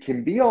it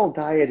can be all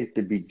diet at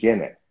the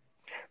beginning,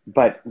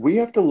 but we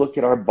have to look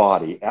at our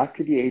body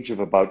after the age of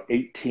about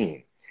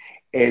 18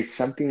 as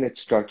something that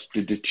starts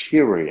to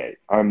deteriorate.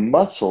 Our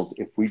muscles,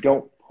 if we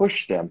don't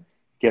push them,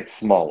 get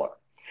smaller.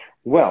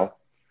 Well,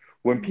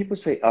 when people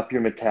say up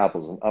your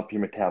metabolism,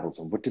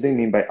 what do they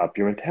mean by up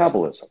your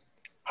metabolism?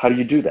 How do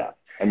you do that?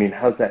 I mean,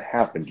 how's that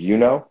happen? Do you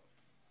know?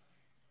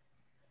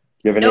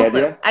 You have any No clue.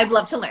 idea? I'd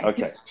love to learn.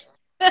 Okay.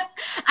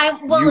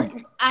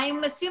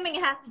 I'm assuming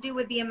it has to do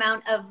with the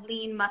amount of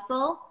lean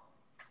muscle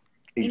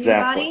in your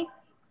Exactly. body.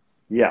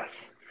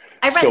 Yes.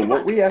 I read So the what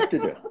book. we have to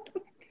do,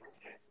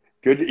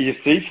 good, you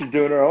see, she's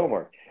doing her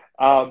homework.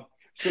 So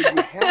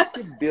you have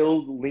to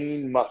build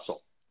lean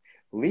muscle.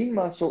 Lean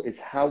muscle is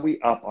how we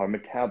up our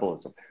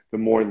metabolism. The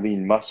more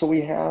lean muscle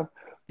we have,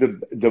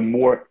 the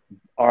more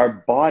our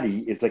body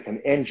is like an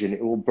engine.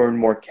 It will burn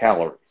more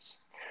calories.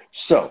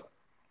 So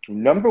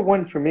number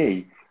one for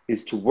me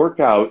is to work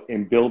out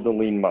and build the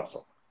lean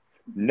muscle.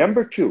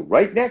 Number two,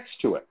 right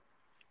next to it,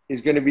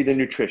 is going to be the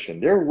nutrition.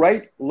 They're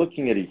right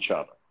looking at each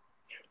other.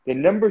 The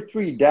number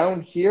three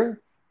down here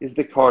is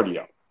the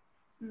cardio.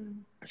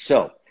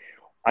 So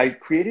I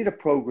created a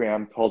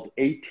program called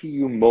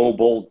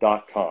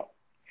ATUmobile.com.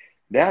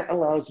 That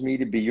allows me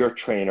to be your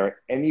trainer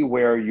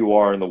anywhere you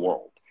are in the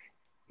world,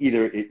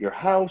 either at your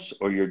house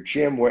or your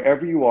gym,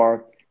 wherever you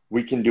are,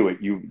 we can do it.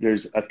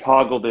 There's a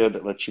toggle there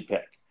that lets you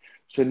pick.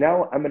 So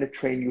now I'm going to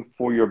train you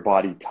for your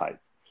body type.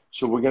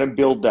 So we're going to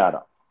build that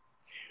up.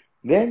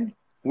 Then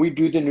we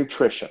do the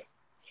nutrition.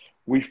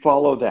 We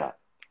follow that.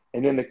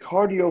 And then the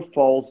cardio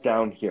falls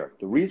down here.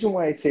 The reason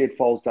why I say it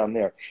falls down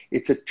there,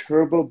 it's a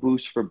turbo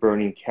boost for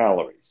burning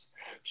calories.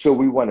 So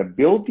we want to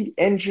build the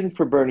engine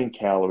for burning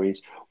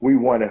calories. We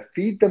want to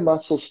feed the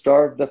muscle,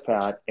 starve the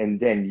fat, and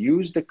then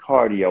use the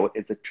cardio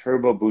as a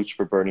turbo boost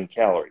for burning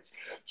calories.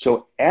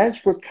 So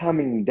as we're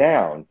coming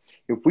down,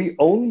 if we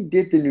only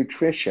did the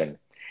nutrition,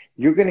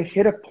 you're going to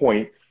hit a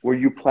point where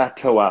you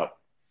plateau out.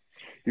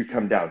 You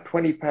come down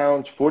 20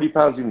 pounds, 40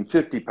 pounds, even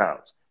 50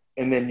 pounds,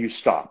 and then you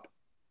stop.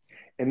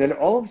 And then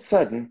all of a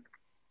sudden,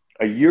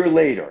 a year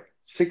later,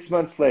 6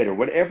 months later,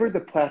 whatever the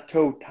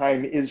plateau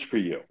time is for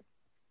you,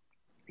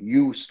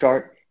 you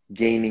start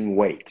gaining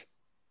weight.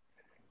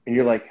 And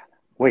you're like,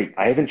 wait,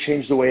 I haven't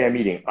changed the way I'm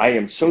eating. I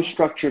am so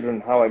structured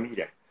on how I'm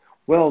eating.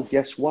 Well,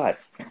 guess what?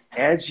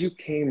 As you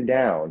came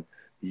down,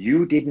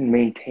 you didn't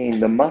maintain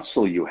the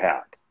muscle you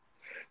had.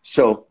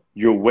 So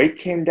your weight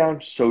came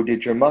down, so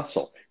did your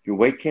muscle. Your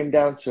weight came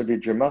down, so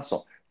did your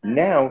muscle.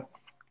 Now,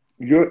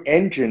 your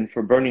engine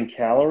for burning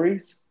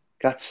calories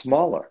got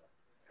smaller.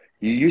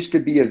 You used to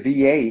be a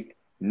V8,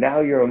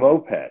 now you're a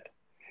moped.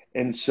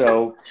 And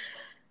so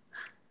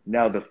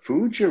now the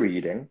food you're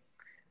eating,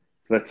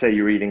 let's say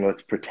you're eating,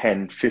 let's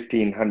pretend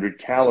 1,500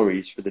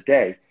 calories for the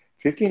day.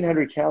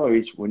 1,500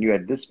 calories when you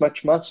had this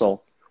much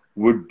muscle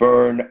would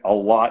burn a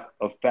lot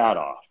of fat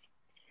off.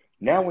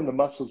 Now when the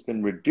muscle's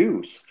been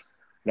reduced,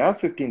 now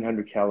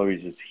 1,500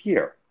 calories is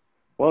here.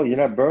 Well, you're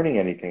not burning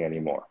anything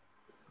anymore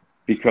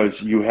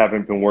because you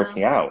haven't been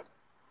working out.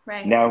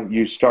 Right. Now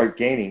you start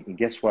gaining, and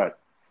guess what?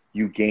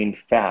 You gain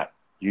fat.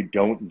 You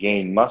don't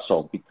gain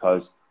muscle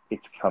because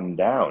it's come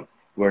down.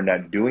 We're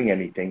not doing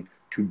anything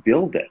to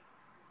build it.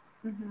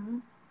 Mm-hmm.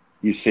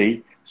 You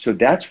see? So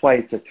that's why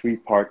it's a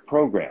 3-part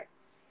program.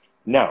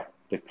 Now,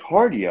 the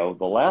cardio,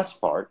 the last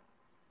part,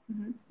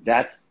 mm-hmm.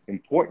 that's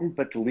important,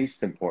 but the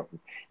least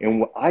important.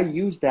 And I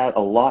use that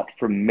a lot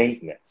for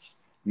maintenance.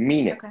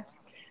 Meaning,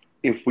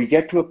 if we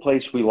get to a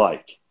place we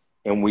like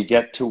and we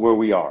get to where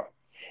we are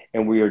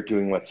and we are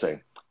doing, let's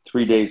say,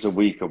 3 days a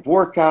week of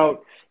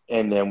workout,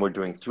 and then we're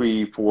doing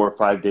 3, 4,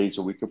 5 days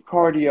a week of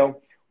cardio,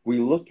 we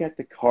look at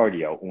the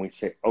cardio and we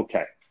say,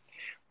 okay,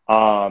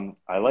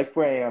 I like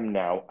where I am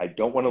now. I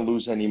don't want to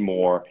lose any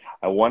more.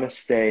 I want to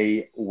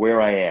stay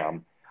where I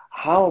am.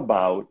 How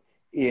about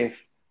if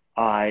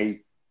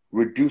I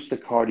reduce the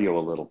cardio a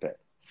little bit,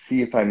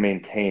 see if I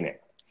maintain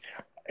it?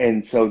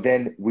 And so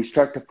then we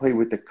start to play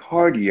with the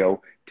cardio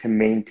to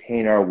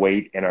maintain our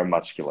weight and our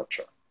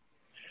musculature.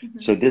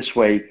 Mm-hmm. So this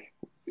way,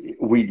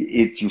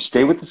 you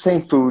stay with the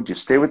same food, you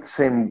stay with the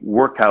same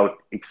workout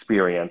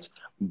experience,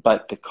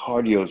 but the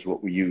cardio is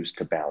what we use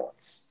to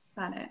balance.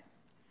 Got it.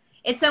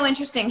 It's so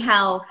interesting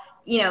how,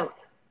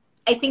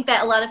 I think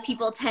that a lot of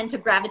people tend to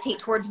gravitate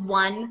towards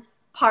one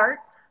part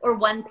or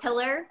one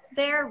pillar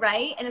there,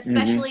 right? And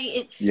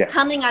especially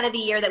coming out of the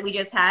year that we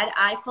just had,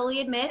 I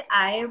fully admit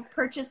I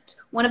purchased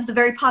one of the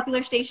very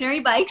popular stationary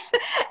bikes.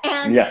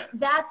 And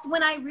that's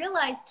when I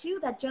realized too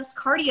that just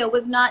cardio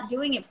was not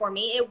doing it for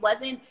me. It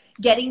wasn't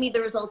getting me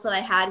the results that I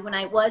had when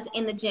I was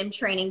in the gym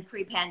training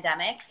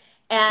pre-pandemic.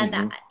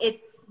 And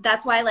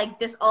that's why like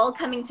this all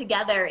coming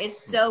together is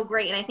so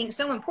great. And I think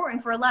so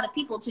important for a lot of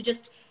people to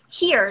just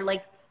hear,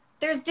 like,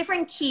 there's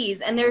different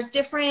keys and there's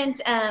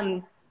different,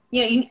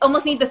 you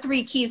almost need the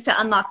 3 keys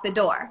to unlock the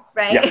door,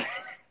 right? Yeah,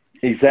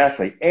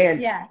 exactly.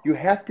 And you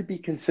have to be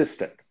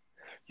consistent.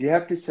 You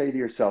have to say to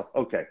yourself,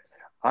 okay,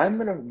 I'm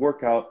going to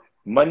work out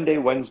Monday,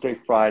 Wednesday,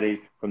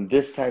 Friday from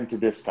this time to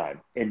this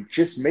time. And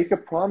just make a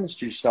promise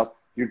to yourself,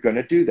 you're going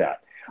to do that.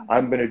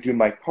 I'm going to do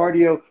my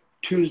cardio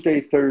Tuesday,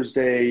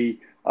 Thursday,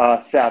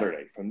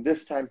 Saturday, from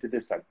this time to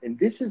this time. And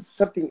this is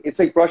something, it's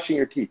like brushing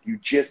your teeth. You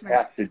just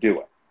have to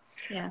do it.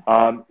 Yeah.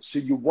 So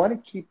you want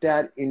to keep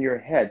that in your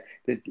head,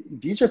 that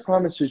these are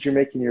promises you're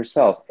making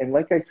yourself. And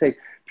like I say,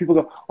 people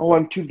go, oh,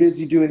 I'm too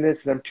busy doing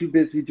this and I'm too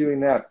busy doing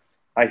that.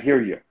 I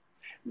hear you.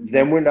 Mm-hmm.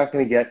 Then we're not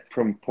going to get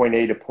from point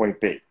A to point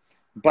B.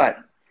 But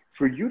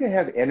for you to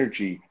have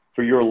energy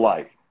for your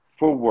life,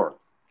 for work,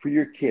 for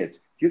your kids,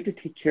 you have to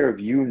take care of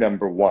you,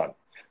 number one.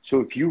 So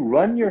if you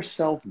run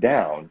yourself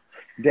down,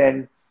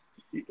 then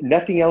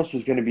nothing else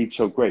is going to be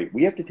so great.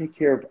 We have to take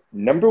care of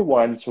number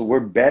one, so we're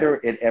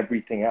better at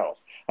everything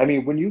else. I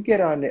mean, when you get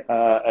on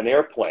an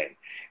airplane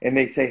and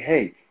they say,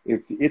 hey,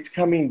 if it's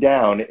coming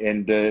down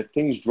and the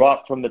things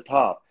drop from the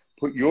top,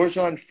 put yours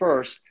on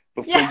first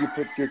before you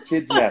put your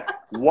kids' nest.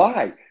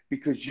 Why?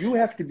 Because you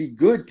have to be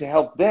good to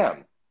help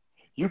them.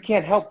 You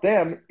can't help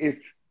them if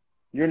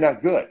you're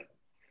not good.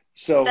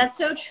 So that's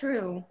so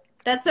true.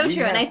 That's so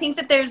true. And I think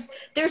that there's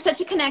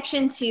such a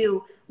connection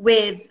too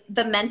with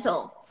the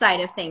mental side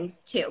of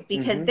things too,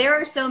 because there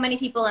are so many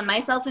people, and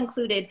myself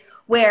included,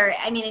 where,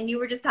 I mean, and you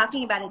were just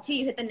talking about it too,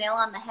 you hit the nail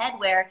on the head,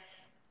 where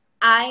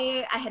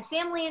I had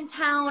family in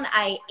town,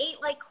 I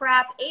ate like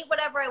crap, ate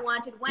whatever I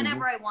wanted,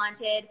 whenever I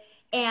wanted,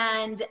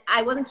 and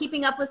I wasn't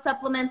keeping up with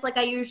supplements like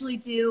I usually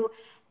do.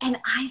 And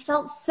I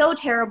felt so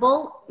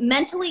terrible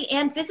mentally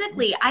and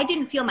physically. I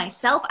didn't feel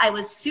myself. I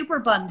was super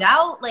bummed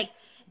out.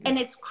 And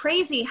it's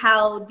crazy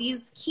how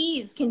these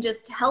keys can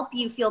just help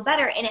you feel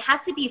better. And it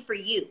has to be for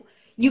you.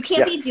 You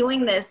can't be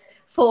doing this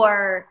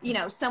for,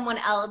 someone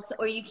else,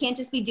 or you can't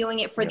just be doing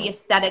it for the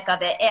aesthetic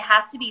of it. It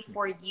has to be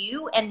for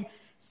you and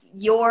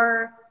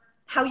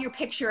how you're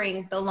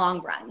picturing the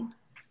long run.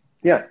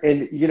 Yeah.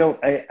 And,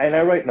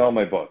 I write in all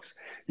my books,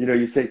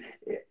 you say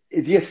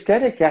the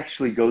aesthetic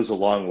actually goes a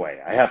long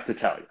way. I have to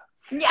tell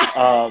you.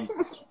 Yeah.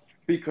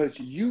 Because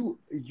you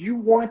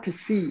want to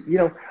see,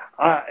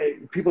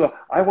 people go,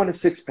 I want a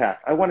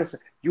 6-pack.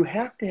 You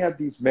have to have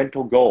these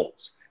mental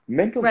goals.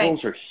 Mental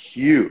goals are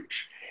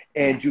huge,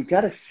 and you've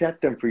got to set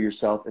them for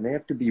yourself, and they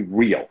have to be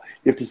real.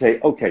 You have to say,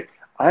 okay,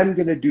 I'm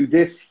going to do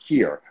this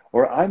here,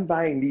 or I'm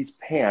buying these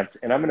pants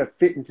and I'm going to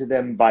fit into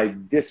them by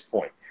this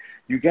point.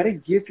 You got to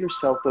give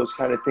yourself those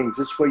kind of things.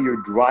 This way you're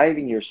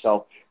driving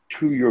yourself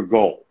to your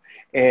goal.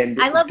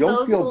 And I love don't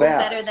those feel goals bad.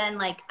 better than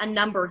like a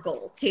number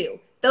goal too.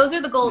 Those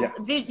are the goals.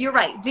 Yeah. You're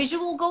right.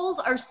 Visual goals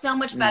are so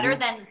much better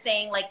than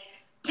saying like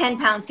 10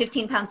 pounds,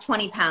 15 pounds,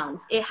 20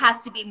 pounds. It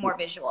has to be more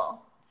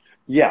visual.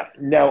 Yeah,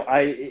 no,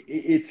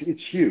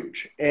 it's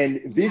huge,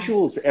 and Yeah.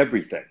 visual is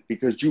everything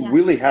because you Yeah.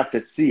 really have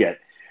to see it,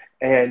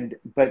 and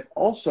but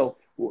also,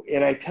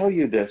 and I tell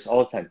you this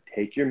all the time: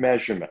 take your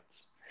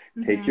measurements,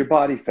 take Hmm. your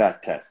body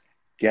fat test,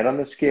 get on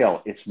the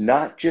scale. It's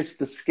not just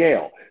the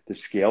scale. The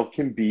scale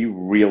can be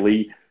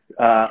really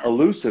Yeah.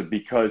 elusive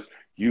because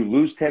you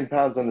lose 10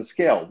 pounds on the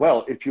scale.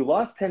 Well, if you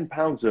lost 10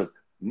 pounds of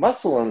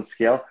muscle on the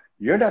scale,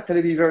 you're not going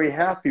to be very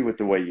happy with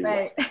the way you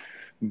look. Right.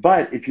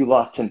 But if you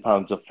lost 10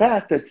 pounds of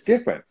fat, that's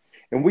different.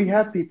 And we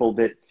have Mhm. people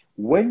that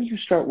when you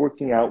start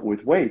working out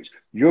with weights,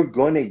 you're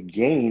going to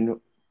gain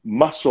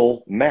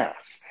muscle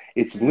mass.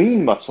 It's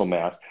lean Mhm. muscle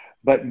mass,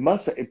 but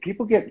muscle,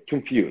 people get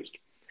confused.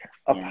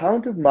 A Yeah.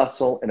 pound of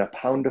muscle and a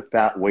pound of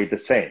fat weigh the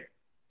same,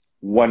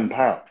 1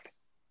 pound.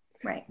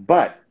 Right.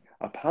 But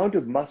a pound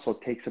of muscle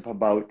takes up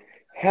about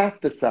half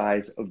the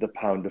size of the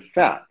pound of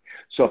fat.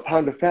 So a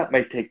pound of fat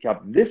might take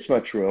up this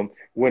much room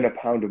when a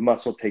pound of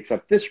muscle takes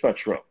up this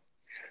much room.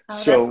 Oh,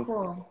 that's So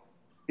cool.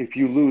 if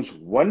you lose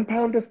 1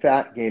 pound of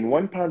fat, gain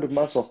 1 pound of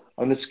muscle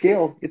on the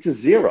scale, it's a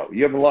zero.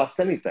 You haven't lost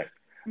anything.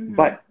 Hmm.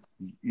 But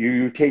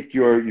you take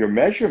your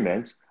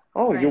measurements,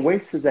 oh, your Right.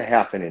 waist is a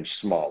half an inch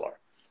smaller.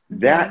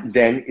 That Hmm.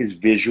 then is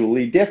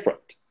visually different.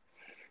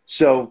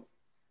 So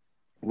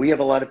we have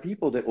a lot of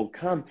people that will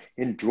come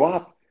and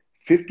drop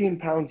 15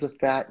 pounds of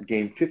fat,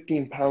 gain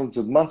 15 pounds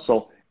of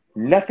muscle.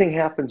 Nothing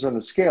happens on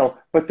the scale,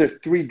 but they're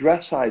 3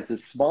 dress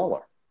sizes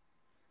smaller.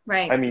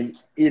 I Right. mean,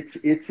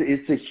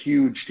 it's a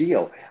huge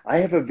deal. I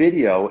have a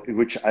video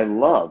which I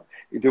love.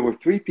 There were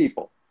 3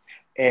 people,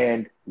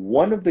 and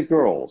one of the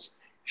girls,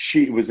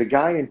 she it was a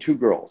guy and 2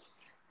 girls,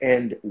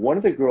 and one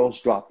of the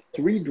girls dropped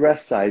 3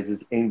 dress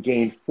sizes and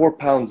gained 4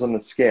 pounds on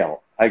the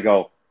scale. I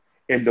go,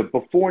 and the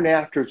before and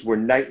afters were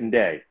night and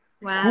day.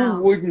 Who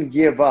Wow. wouldn't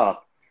give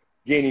up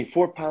gaining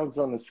 4 pounds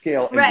on the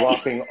scale and Right.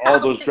 dropping all I'll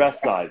those take dress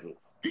it. sizes?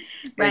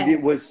 And Right.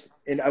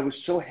 I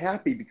was so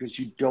happy because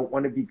you don't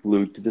want to be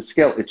glued to the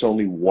scale. It's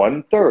only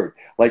 1/3.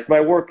 Like my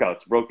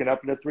workouts, broken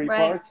up into three Right.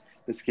 parts,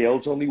 the scale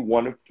is only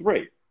one of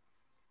three.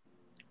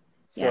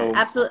 Yeah, So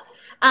absolutely.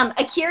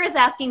 Akira is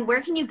asking,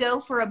 where can you go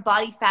for a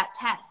body fat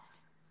test?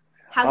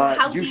 How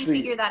do you usually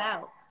figure that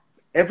out?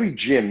 every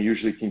gym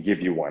usually can give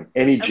you one,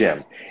 any Okay.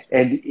 gym.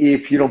 And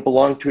if you don't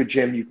belong to a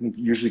gym, you can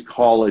usually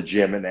call a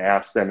gym and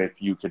ask them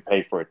if you can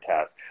pay for a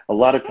test. A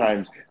lot of Okay.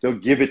 times they'll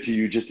give it to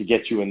you just to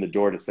get you in the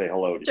door to say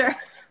hello to you. Sure.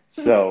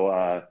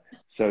 So,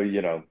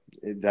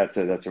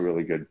 that's a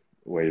really good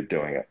way of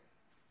doing it.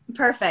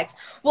 Perfect.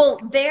 Well,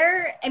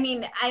 I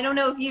mean, I don't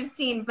know if you've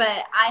seen,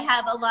 but I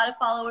have a lot of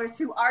followers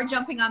who are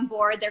jumping on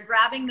board. They're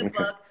grabbing the Okay,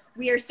 book.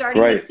 We are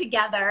starting this great,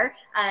 together,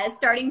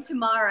 starting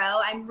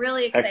tomorrow. I'm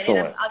really excited. I'm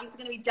excellent.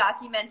 obviously going to be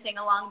documenting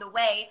along the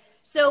way.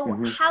 So,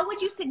 Mhm. how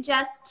would you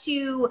suggest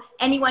to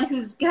anyone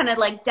who's kind of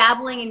like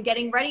dabbling and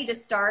getting ready to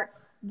start?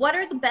 What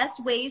are the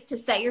best ways to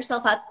set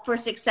yourself up for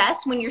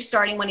success when you're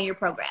starting one of your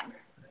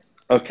programs?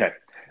 Okay,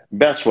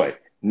 best way.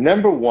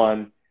 Number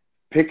one,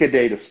 pick a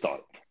day to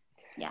start.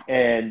 Yeah.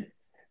 And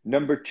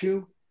number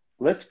two,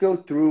 let's go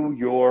through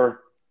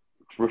your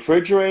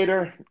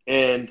refrigerator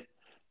and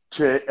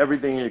to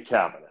everything in your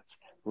cabinets.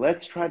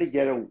 Let's try to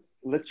get a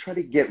let's try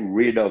to get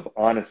rid of,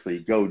 honestly,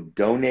 go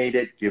donate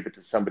it, give it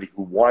to somebody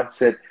who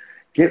wants it,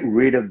 get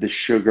rid of the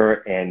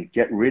sugar and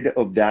get rid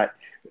of that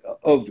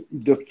of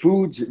the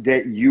foods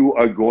that you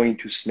are going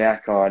to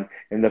snack on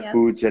and the Yep.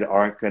 foods that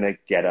aren't going to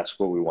get us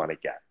where we want to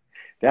get.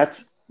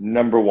 That's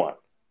number one.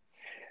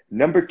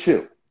 Number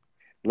two,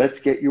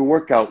 let's get your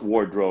workout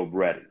wardrobe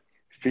ready.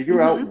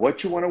 Figure out Mm-hmm.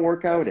 what you want to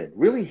work out in.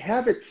 Really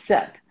have it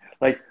set.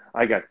 Like,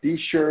 I got these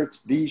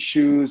shirts, these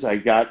shoes, I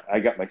got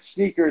my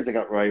sneakers, I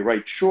got my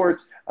right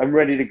shorts. I'm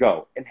ready to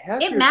go. And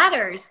have It your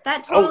matters.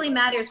 That oh totally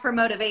matters for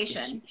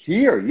motivation.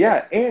 here,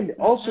 yeah. And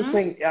also Mm-hmm.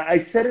 saying I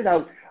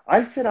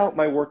set out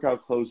my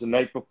workout clothes the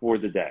night before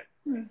the day.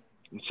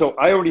 So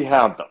I already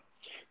have them.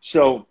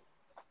 So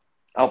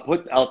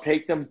I'll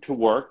take them to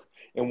work,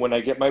 and when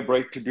I get my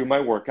break to do my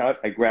workout,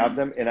 I grab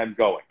them and I'm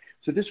going.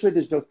 So this way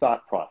there's no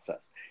thought process.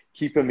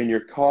 Keep them in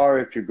your car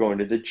if you're going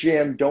to the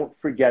gym. Don't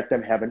forget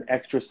them. Have an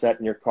extra set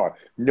in your car.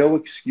 No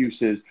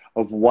excuses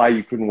of why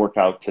you couldn't work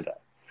out today.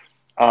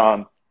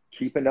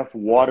 Keep enough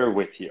water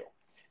with you.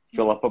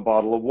 Fill up a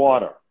bottle of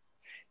water.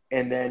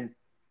 And then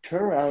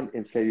turn around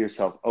and say to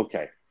yourself,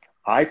 okay,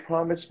 I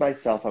promised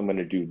myself I'm going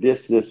to do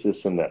this, this,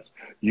 this, and this.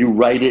 You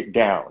write it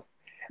down.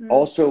 Mm-hmm.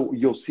 Also,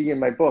 you'll see in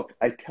my book,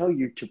 I tell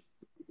you to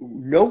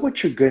know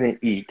what you're going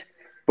to eat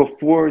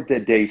before the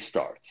day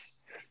starts.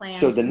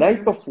 So Plan. the night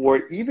Mm-hmm.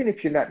 before, even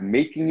if you're not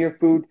making your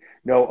food,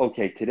 know,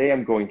 okay, today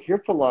I'm going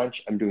here for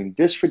lunch, I'm doing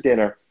this for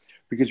dinner.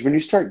 Because when you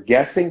start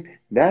guessing,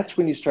 that's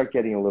when you start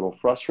getting a little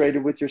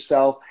frustrated with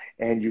yourself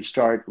and you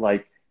start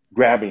like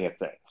grabbing at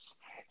things.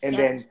 And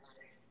Yep.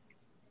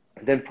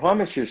 then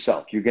promise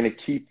yourself you're going to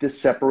keep this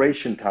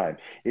separation time.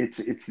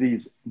 It's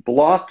these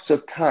blocks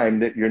of time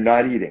that you're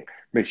not eating.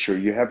 Make sure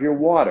you have your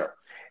water.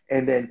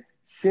 And then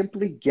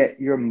simply get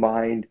your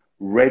mind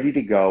ready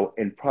to go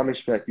and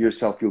promise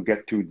yourself you'll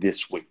get through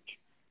this week.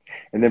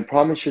 And then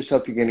promise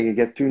yourself you're going to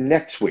get through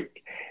next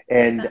week.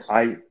 And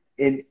Gotcha.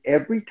 in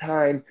every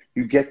time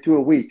you get through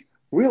a week,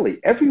 really,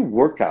 every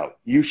workout,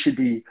 you should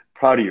be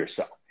proud of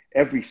yourself.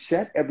 Every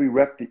set, every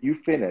rep that you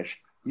finish,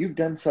 you've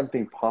done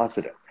something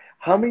positive.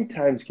 How many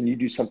times can you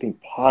do something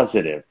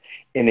positive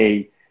in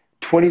a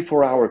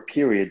 24-hour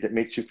period that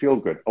makes you feel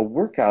good? A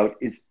workout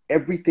is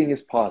everything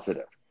is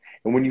positive.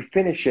 And when you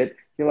finish it,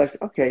 you're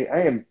like,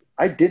 okay,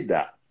 I did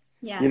that.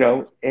 Yeah. You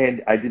know,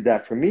 and I did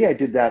that for me. I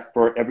did that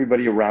for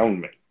everybody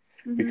around me.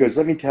 Mm-hmm. Because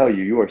let me tell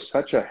you, you are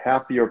such a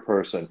happier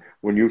person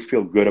when you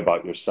feel good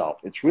about yourself.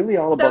 It's really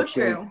all about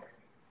feeling,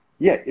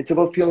 it's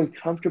about feeling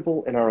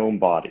comfortable in our own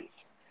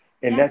bodies.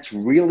 And that's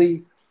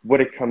really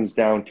what it comes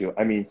down to.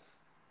 I mean,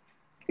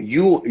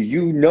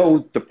 you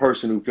know the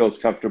person who feels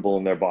comfortable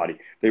in their body.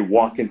 They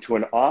walk into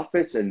an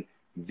office and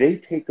they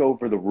take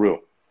over the room.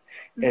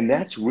 And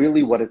that's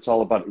really what it's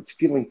all about. It's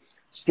feeling,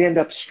 stand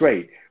up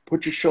straight,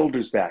 put your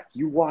shoulders back.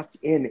 You walk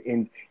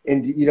in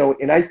and you know,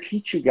 and I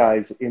teach you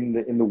guys in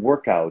the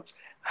workouts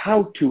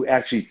how to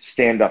actually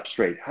stand up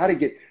straight, how to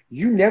get,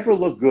 you never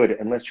look good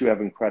unless you have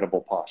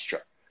incredible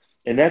posture.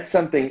 And that's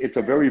something, it's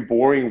a very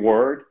boring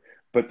word,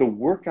 but the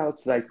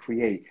workouts that I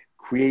create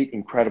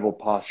incredible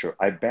posture.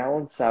 I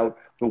balance out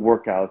the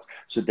workouts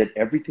so that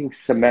everything's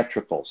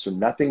symmetrical, so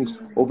nothing's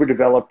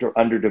overdeveloped or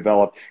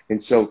underdeveloped.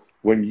 And so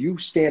when you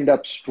stand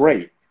up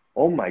straight,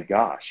 oh my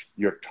gosh,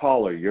 you're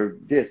taller, you're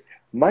this.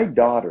 My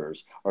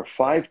daughters are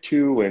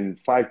 5'2" and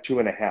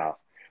 5'2.5",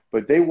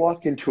 but they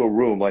walk into a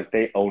room like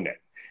they own it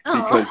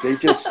because they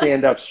just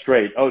stand up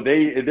straight. Oh,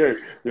 they're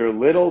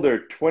little, they're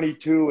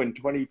 22 and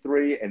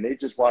 23, and they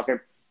just walk in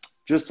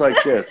just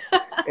like this.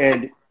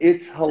 And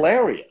it's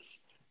hilarious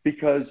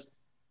because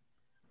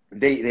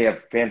they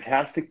have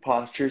fantastic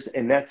postures,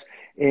 and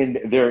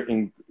they're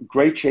in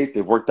great shape.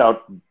 They've worked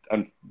out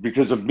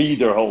because of me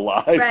their whole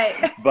life.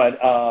 Right.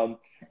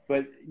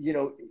 But you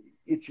know,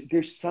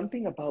 there's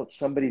something about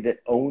somebody that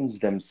owns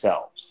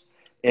themselves,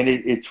 and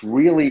it's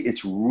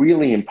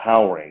really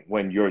empowering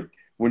when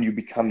you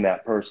become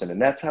that person. And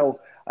that's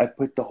how I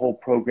put the whole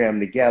program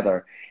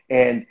together.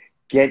 And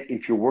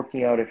if you're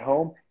working out at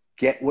home,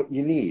 get what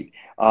you need.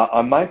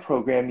 On my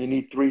program, you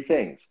need 3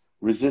 things: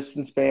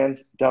 resistance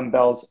bands,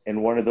 dumbbells,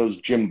 and one of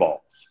those gym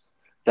balls.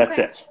 That's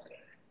it.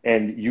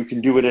 And you can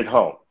do it at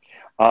home.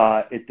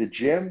 At the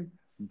gym,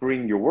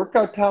 bring your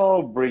workout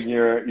towel, bring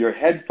your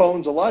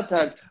headphones. A lot of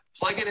times,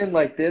 plug it in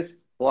like this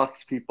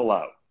blocks people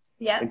out.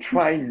 Yeah. And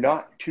try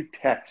not to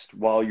text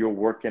while you're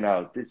working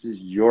out. This is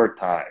your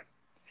time.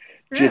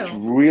 True. Just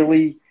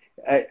really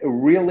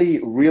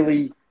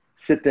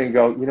sit there and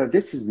go, you know,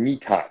 this is me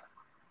time.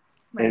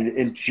 Right.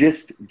 And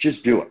just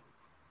do it.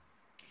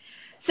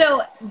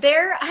 So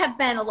there have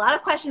been a lot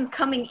of questions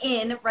coming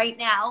in right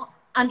now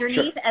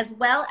underneath, as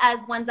well as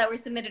ones that were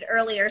submitted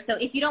earlier. So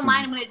if you don't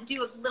mind, I'm going to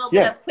do a little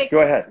bit of quick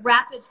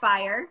rapid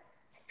fire,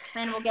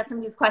 and we'll get some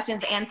of these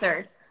questions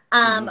answered.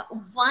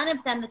 One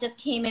of them that just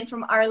came in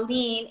from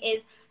Arlene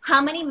is,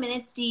 how many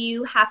minutes do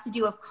you have to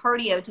do of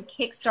cardio to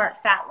kickstart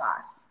fat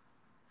loss?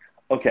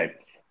 Okay.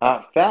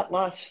 Fat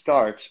loss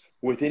starts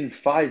within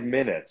 5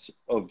 minutes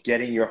of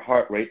getting your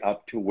heart rate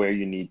up to where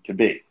you need to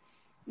be.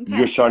 Okay.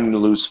 You're starting to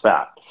lose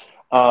fat.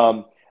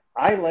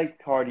 I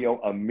like cardio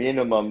a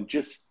minimum,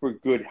 just for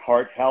good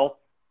heart health,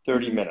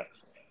 30 minutes.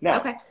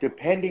 Now,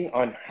 depending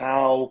on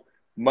how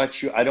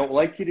much I don't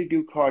like you to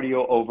do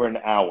cardio over an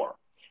hour.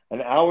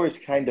 An hour is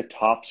kind of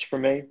tops for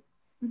me.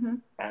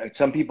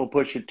 Some people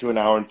push it to an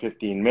hour and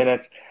 15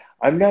 minutes.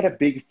 I'm not a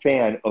big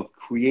fan of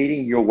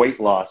creating your weight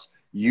loss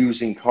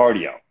using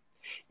cardio.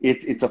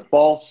 It's a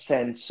false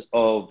sense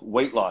of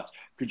weight loss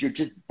because you're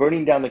just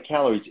burning down the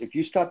calories. If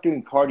you stop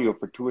doing cardio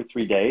for 2 or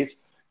 3 days,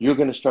 you're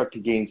going to start to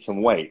gain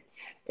some weight.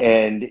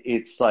 And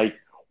it's like,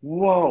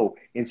 whoa.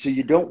 And so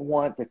you don't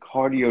want the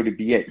cardio to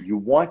be it. You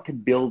want to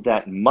build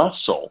that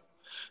muscle.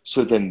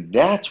 So then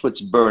that's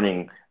what's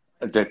burning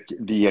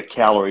the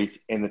calories,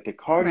 and that the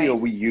cardio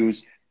we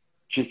use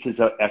just as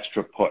an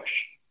extra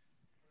push.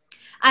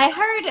 I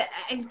heard,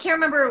 I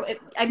can't remember,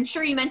 I'm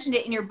sure you mentioned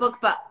it in your book,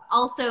 but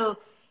also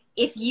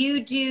if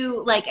you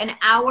do like an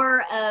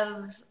hour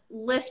of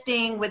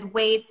lifting with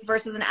weights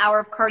versus an hour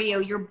of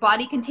cardio, your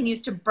body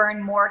continues to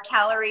burn more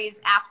calories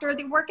after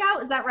the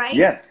workout. Is that right?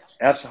 Yes,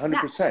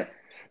 absolutely, 100%.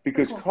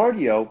 Because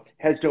cardio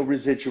has no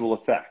residual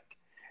effect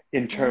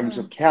in terms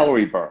of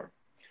calorie burn.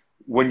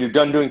 When you're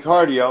done doing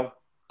cardio,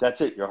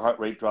 that's it. Your heart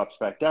rate drops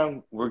back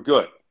down. We're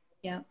good.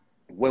 Yeah.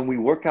 When we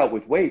work out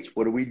with weights,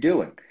 what are we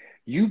doing?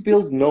 You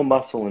build no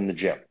muscle in the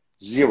gym.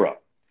 Zero.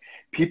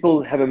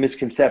 People have a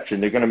misconception.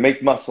 They're going to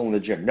make muscle in the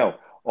gym. No.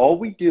 All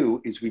we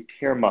do is we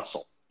tear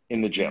muscle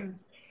in the gym.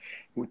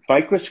 We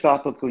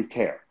microscopically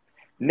tear.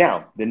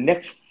 Now, the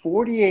next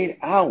 48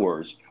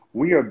 hours,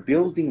 we are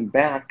building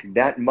back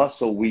that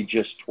muscle we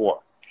just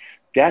tore.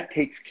 That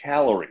takes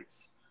calories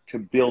to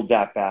build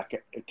that back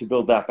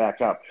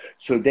up.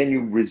 So then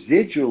you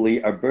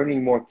residually are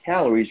burning more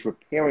calories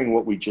repairing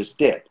what we just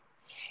did.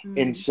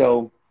 And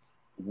so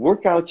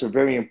workouts are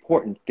very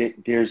important.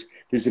 There's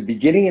a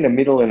beginning and a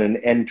middle and an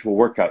end to a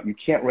workout. You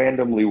can't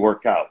randomly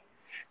work out,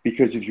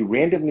 because if you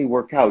randomly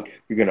work out,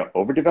 you're going to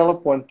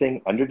overdevelop one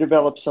thing,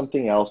 underdevelop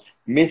something else,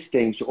 miss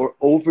things, or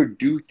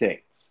overdo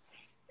things.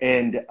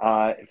 And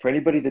for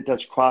anybody that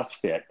does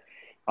CrossFit,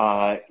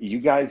 you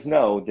guys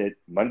know that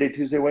Monday,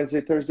 Tuesday,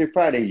 Wednesday, Thursday,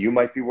 Friday, you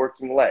might be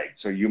working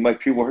legs or you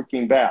might be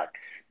working back.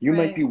 You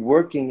might be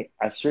working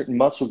a certain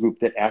muscle group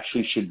that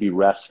actually should be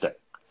resting.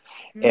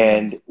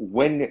 And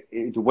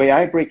the way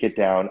I break it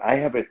down, I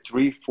have a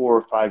 3,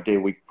 4, 5 day a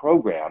week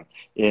program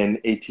in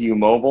ATU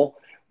Mobile.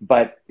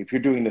 But if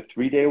you're doing the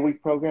 3 day a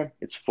week program,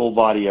 it's full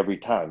body every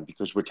time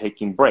because we're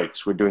taking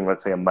breaks. We're doing,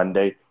 let's say, a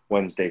Monday,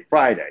 Wednesday,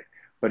 Friday.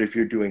 But if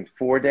you're doing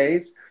 4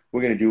 days,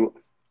 we're going to do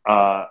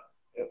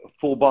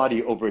full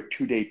body over a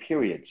 2 day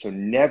period. So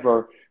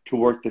never to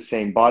work the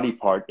same body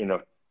part in a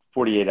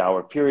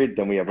 48-hour period,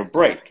 then we have a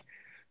break.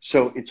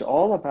 So it's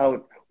all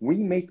about, we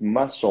make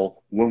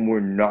muscle when we're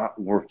not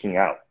working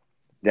out.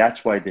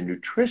 That's why the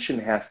nutrition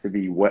has to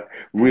be what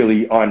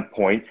really on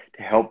point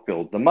to help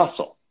build the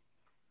muscle.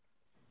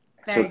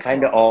 So it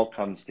kind of all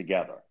comes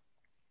together.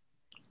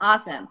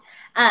 Awesome.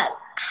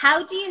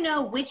 How do you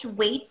know which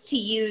weights to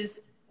use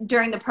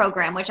during the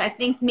program, which I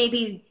think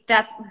maybe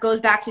that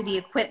goes back to the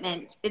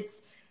equipment?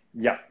 It's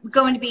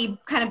going to be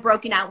kind of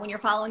broken out when you're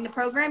following the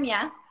program,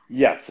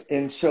 Yes.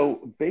 And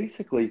so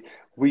basically,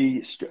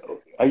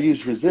 I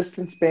use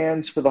resistance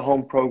bands for the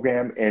home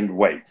program and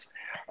weights.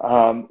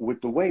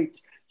 With the weights,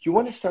 you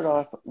want to start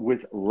off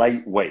with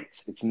light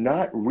weights. It's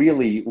not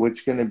really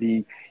what's going to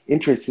be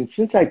interesting.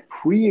 Since I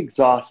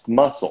pre-exhaust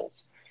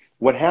muscles,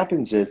 what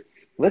happens is,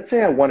 let's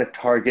say I want to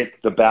target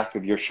the back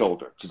of your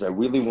shoulder because I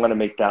really want to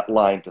make that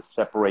line to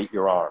separate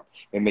your arm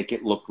and make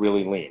it look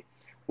really lean.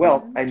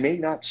 Well, I may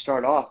not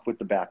start off with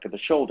the back of the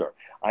shoulder.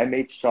 I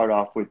may start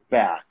off with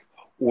back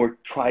or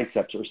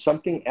triceps or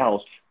something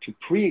else to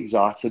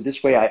pre-exhaust. So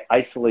this way I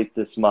isolate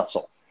this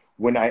muscle.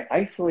 When I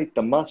isolate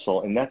the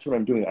muscle, and that's what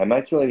I'm doing, I'm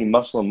isolating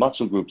muscle and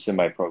muscle groups in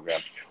my program.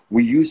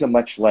 We use a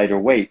much lighter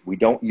weight. We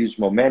don't use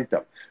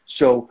momentum.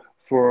 So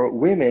for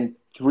women,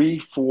 3,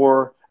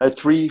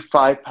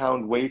 5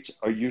 pound weights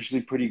are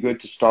usually pretty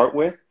good to start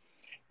with.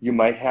 You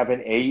might have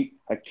an 8,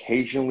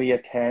 occasionally a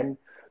 10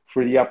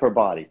 for the upper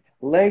body.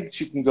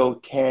 Legs, you can go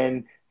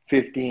 10,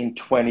 15,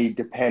 20,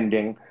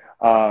 depending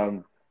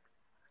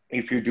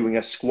if you're doing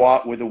a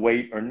squat with a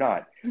weight or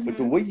not. But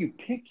the way you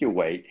pick your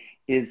weight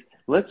is,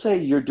 let's say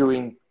you're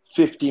doing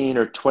 15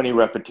 or 20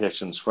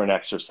 repetitions for an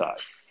exercise.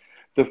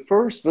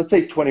 Let's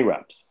say 20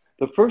 reps.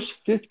 The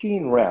first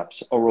 15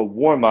 reps are a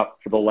warm-up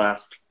for the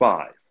last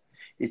 5.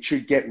 It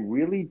should get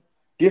really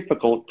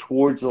difficult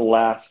towards the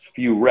last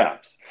few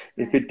reps.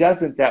 If it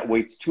doesn't, that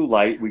weight's too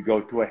light, we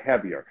go to a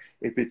heavier.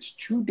 If it's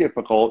too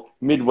difficult,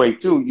 midway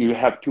through, you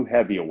have too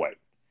heavy a weight.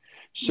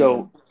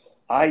 So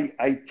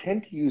I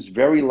tend to use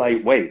very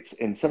light weights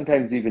and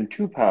sometimes even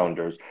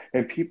 2-pounders,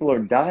 and people are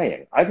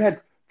dying. I've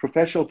had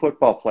professional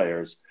football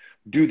players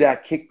do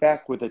that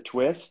kickback with a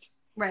twist.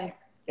 Right.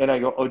 And I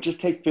go, oh,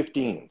 just take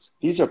 15s.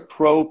 These are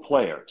pro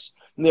players.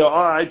 And they go, oh,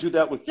 I do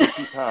that with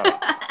 50 pounds.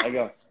 I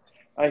go,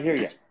 I hear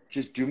you.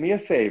 Just do me a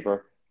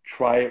favor,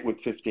 try it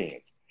with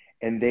 15s.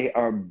 And they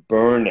are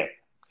burning.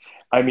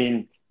 I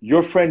mean,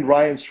 your friend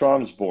Ryan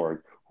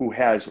Stromsborg, who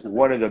has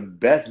one of the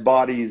best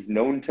bodies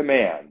known to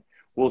man,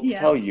 will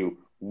tell you,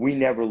 we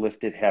never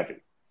lifted heavy.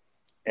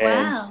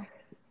 And,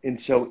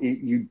 and so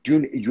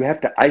you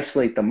have to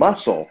isolate the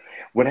muscle.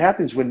 What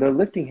happens when they're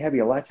lifting heavy,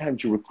 a lot of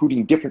times you're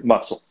recruiting different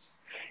muscles.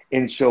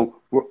 And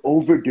so we're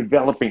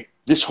overdeveloping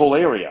this whole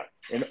area.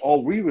 And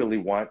all we really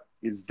want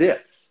is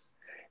this.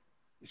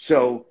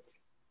 So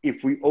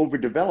if we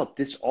overdevelop,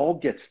 this all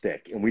gets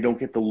thick and we don't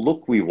get the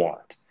look we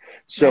want.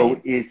 So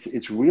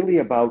it's really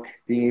about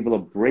being able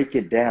to break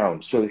it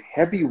down. So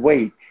heavy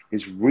weight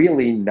is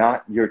really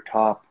not your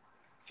top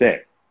thing.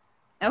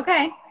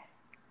 Okay,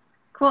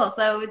 cool.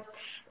 So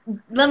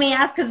let me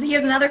ask, because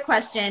here's another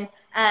question.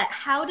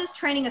 How does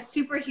training a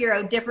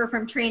superhero differ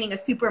from training a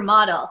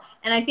supermodel?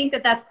 And I think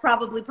that that's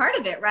probably part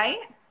of it, right?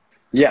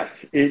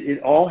 Yes,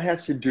 it all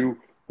has to do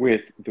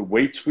with the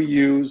weights we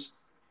use.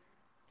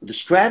 The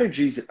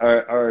strategies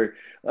are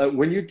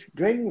when you're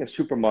training a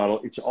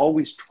supermodel, it's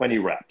always 20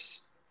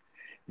 reps.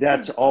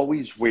 That's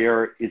always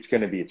where it's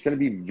going to be. It's going to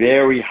be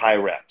very high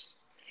reps.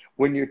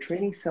 When you're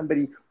training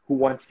somebody who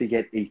wants to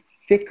get a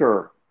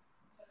thicker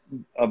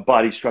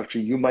body structure,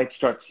 you might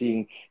start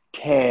seeing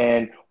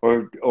 10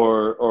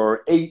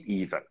 or 8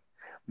 even.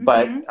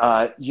 But,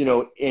 but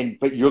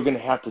you're going to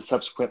have to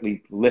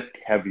subsequently lift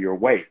heavier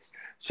weights.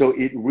 So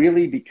it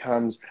really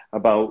becomes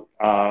about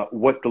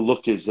what the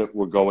look is that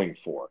we're going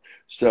for.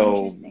 So,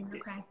 interesting.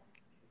 Okay.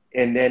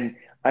 And then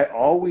I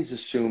always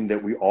assume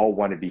that we all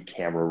want to be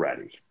camera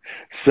ready.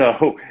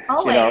 So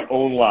in our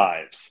own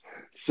lives.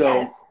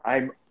 So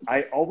I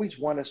always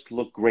want us to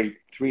look great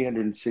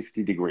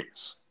 360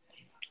 degrees.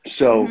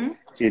 So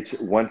it's,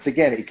 once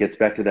again, it gets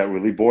back to that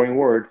really boring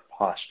word,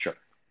 posture.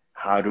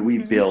 How do we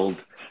build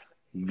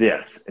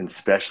this? And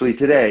especially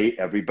today,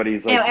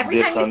 everybody's like every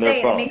this time you on their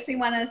say phone. It makes me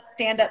want to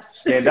stand up.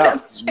 Stand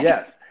up,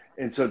 yes.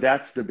 And so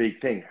that's the big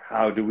thing.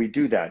 How do we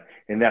do that?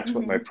 And that's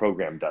what my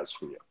program does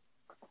for you.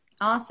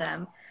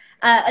 Awesome.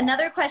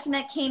 Another question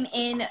that came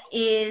in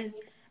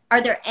is, are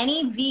there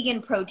any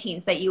vegan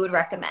proteins that you would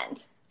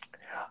recommend?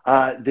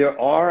 There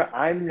are,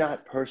 I'm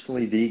not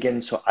personally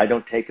vegan, so I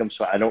don't take them,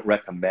 so I don't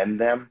recommend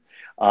them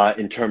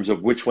in terms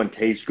of which one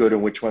tastes good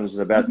and which one's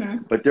the best.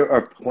 Mm-hmm. But there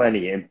are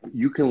plenty, and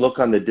you can look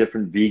on the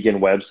different vegan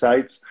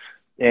websites.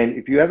 And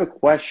if you have a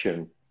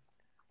question,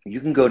 you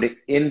can go to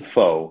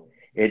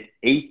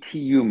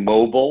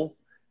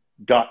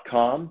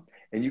info@atumobile.com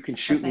and you can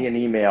shoot me an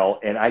email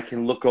and I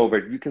can look over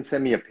it. You can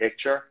send me a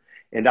picture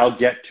and I'll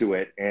get to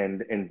it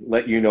and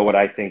let you know what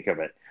I think of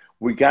it.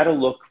 We got to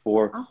look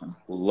for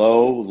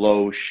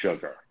low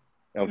sugar.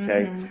 Okay.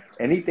 Mm-hmm.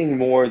 Anything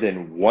more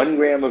than 1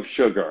 gram of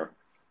sugar,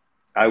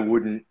 I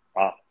wouldn't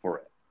opt for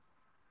it.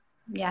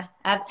 Yeah.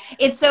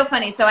 It's so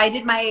funny. So I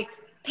did my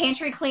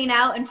pantry clean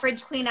out and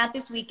fridge clean out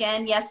this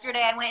weekend.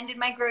 Yesterday I went and did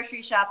my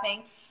grocery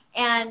shopping,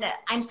 and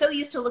I'm so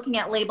used to looking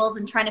at labels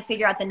and trying to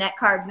figure out the net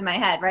carbs in my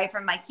head, right?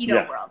 From my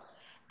keto world.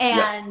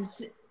 And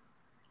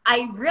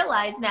I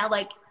realize now,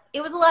 like,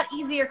 it was a lot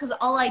easier because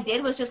all I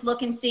did was just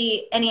look and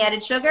see any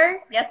added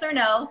sugar, yes or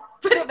no,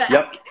 put it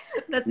back.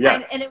 That's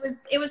kind of, and it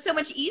was so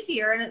much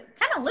easier and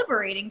kind of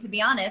liberating, to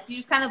be honest. You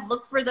just kind of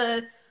look for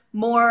the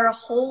more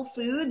whole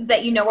foods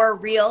that you know are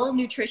real,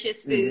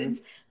 nutritious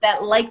foods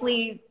that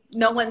likely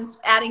no one's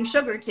adding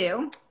sugar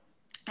to,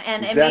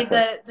 and it made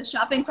the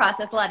shopping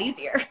process a lot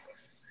easier.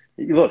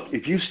 Look,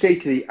 if you stay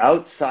to the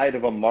outside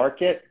of a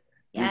market,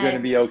 you're going to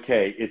be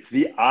okay. It's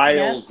the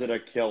aisles that are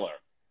killer.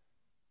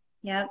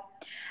 Yep.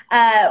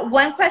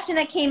 One question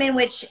that came in,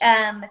 which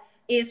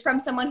is from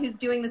someone who's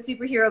doing the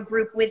superhero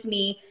group with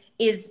me,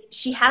 is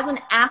she has an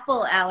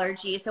apple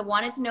allergy, so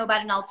wanted to know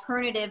about an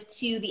alternative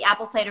to the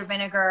apple cider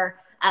vinegar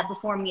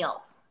before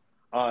meals.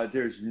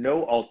 There's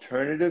no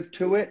alternative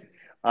to it.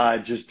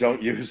 Just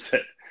don't use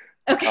it.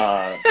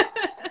 Okay.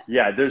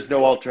 Yeah, there's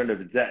no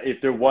alternative. If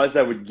there was,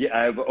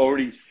 I've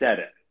already said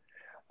it.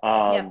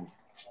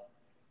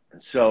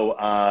 So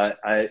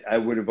I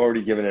would have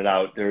already given it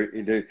out.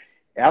 The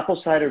apple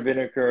cider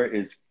vinegar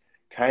is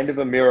kind of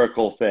a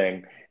miracle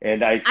thing,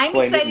 and I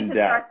explained it in depth. I'm excited to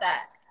start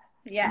that.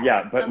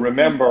 Yeah, but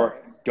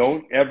remember,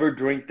 don't ever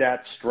drink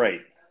that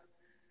straight.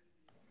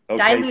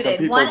 Okay, diluted. some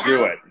people 1 ounce.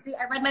 do it. See,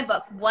 I read my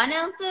book. 1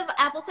 ounce of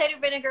apple cider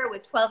vinegar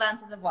with 12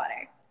 ounces of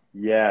water.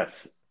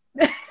 Yes.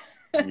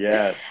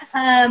 Yes.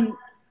 A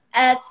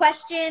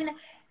question.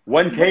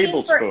 1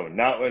 tablespoon,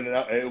 not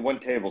 1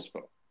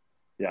 tablespoon.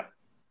 Yeah.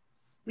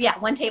 Yeah,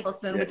 1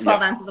 tablespoon with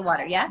 12 ounces of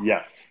water. Yeah.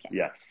 Yes. Okay.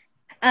 Yes.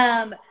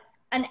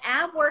 An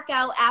ab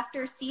workout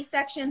after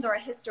C-sections or a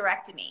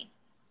hysterectomy.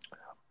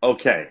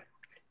 Okay.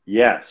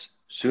 Yes.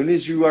 Soon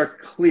as you are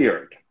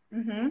cleared,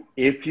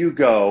 if you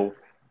go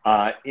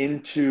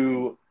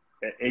into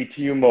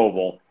ATU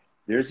Mobile,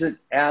 there's an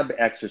ab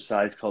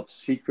exercise called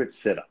secret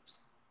sit-ups.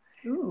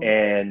 Ooh.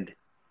 And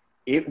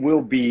it's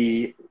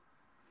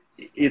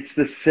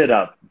the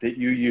sit-up that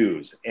you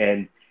use,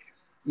 and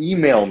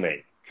email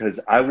me because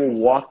I will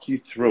walk you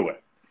through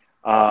it.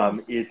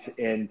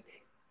 And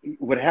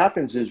what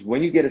happens is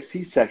when you get a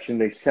C-section,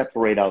 they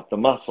separate out the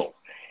muscles,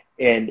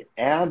 and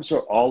abs are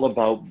all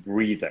about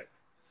breathing.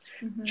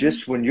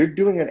 Just when you're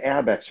doing an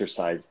ab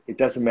exercise, it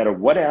doesn't matter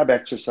what ab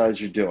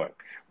exercise you're doing.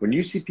 When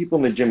you see people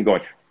in the gym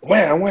going,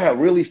 wow, wow,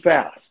 really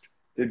fast,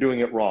 they're doing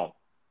it wrong.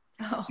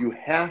 You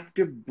have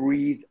to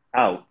breathe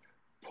out,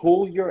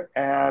 pull your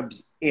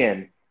abs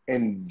in,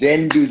 and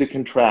then do the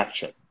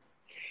contraction.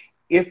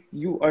 If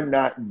you are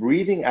not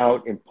breathing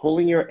out and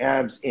pulling your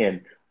abs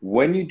in,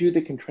 when you do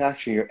the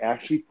contraction, you're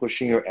actually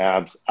pushing your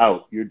abs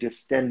out. You're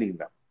distending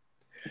them.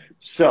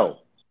 So,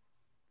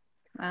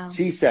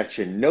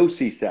 C-section, no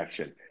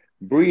C-section.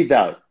 Breathe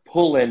out,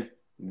 pull in,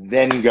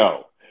 then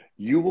go.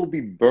 You will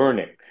be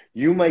burning.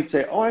 You might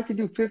say, oh, I can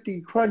do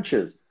 50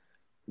 crunches.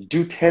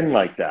 Do 10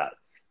 like that.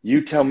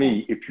 You tell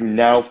me if you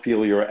now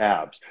feel your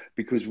abs,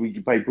 because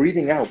by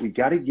breathing out, we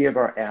got to give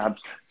our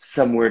abs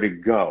somewhere to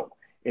go.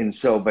 And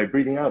so by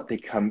breathing out, they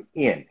come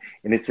in.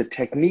 And it's a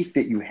technique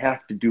that you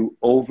have to do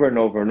over and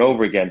over and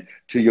over again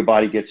till your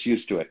body gets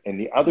used to it. And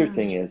the other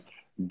thing is,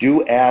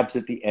 do abs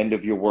at the end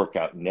of your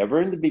workout.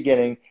 Never in the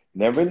beginning,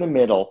 never in the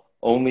middle,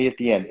 only at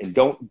the end. And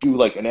don't do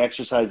like an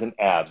exercise in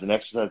abs, an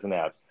exercise in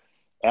abs.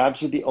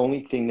 Abs are the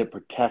only thing that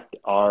protect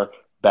our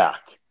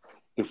back.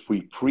 If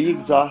we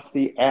pre-exhaust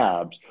the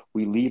abs,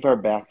 we leave our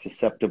back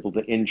susceptible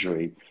to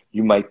injury.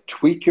 You might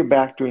tweak your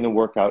back during the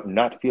workout and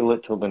not feel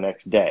it till the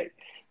next day.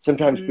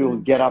 Sometimes people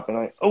get up and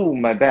like, oh,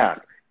 my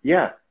back.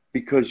 Yeah,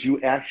 because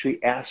you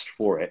actually asked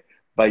for it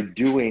by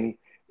doing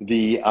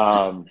the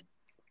ab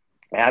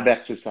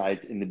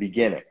exercise in the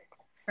beginning.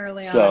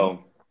 Early on.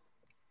 So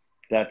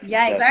that's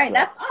all right.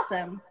 That's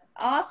awesome.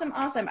 Awesome.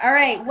 All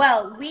right.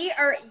 Well,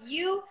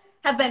 you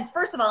have been,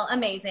 first of all,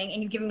 amazing,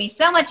 and you've given me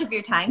so much of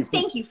your time.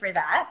 Thank you for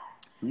that.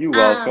 You're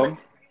welcome.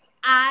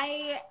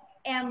 I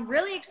am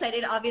really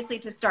excited, obviously,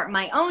 to start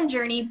my own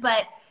journey,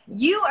 but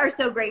you are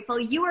so grateful.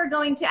 You are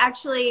going to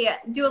actually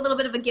do a little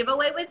bit of a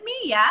giveaway with me,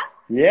 yeah?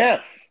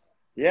 Yes.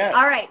 Yes.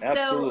 All right.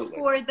 Absolutely. So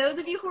for those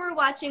of you who are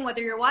watching,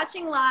 whether you're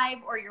watching live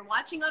or you're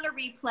watching on a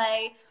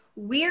replay,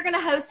 we are going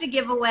to host a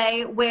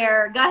giveaway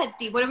where, go ahead,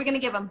 Steve, what are we going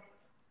to give them?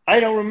 I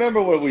don't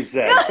remember what we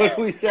said. What did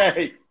we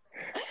say?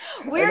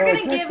 We're going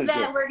to give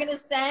them, we're going to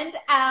send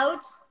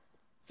out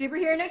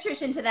Superhero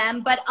Nutrition to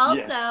them, but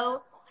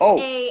also go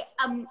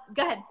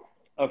ahead.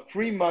 A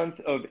free month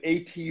of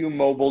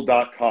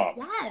atumobile.com.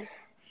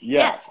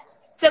 Yes.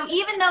 So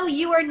even though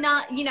you are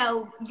not,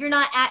 you're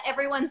not at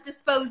everyone's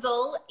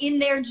disposal in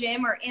their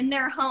gym or in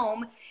their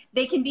home,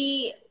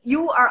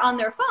 you are on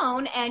their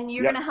phone, and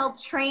you're going to help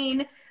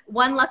train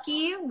one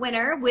lucky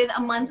winner with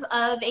a month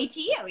of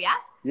ATU, yeah?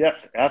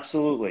 Yes,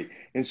 absolutely.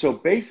 And so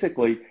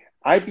basically,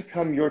 I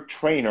become your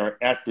trainer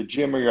at the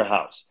gym or your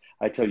house.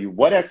 I tell you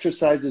what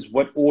exercises,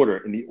 what order,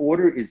 and the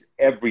order is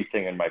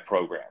everything in my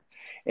program.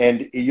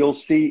 And you'll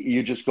see,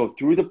 you just go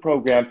through the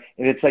program,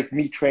 and it's like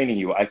me training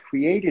you. I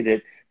created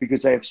it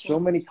because I have so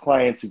many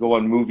clients who go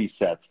on movie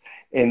sets,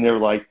 and they're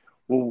like,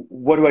 well,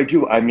 what do I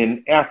do? I'm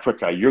in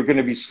Africa. You're going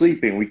to be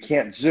sleeping. We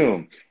can't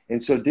Zoom.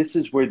 And so this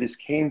is where this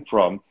came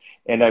from.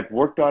 And I've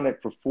worked on it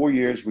for 4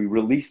 years. We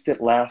released it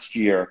last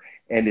year,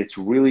 and it's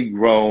really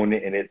grown,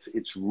 and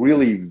it's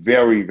really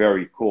very,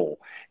 very cool.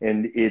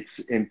 And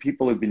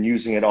people have been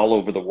using it all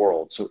over the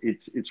world. So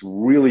it's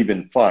really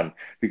been fun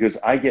because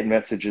I get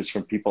messages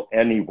from people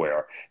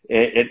anywhere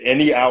at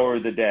any hour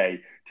of the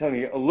day telling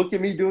me, oh, look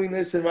at me doing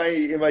this in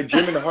my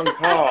gym in Hong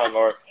Kong,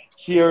 or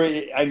here,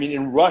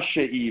 in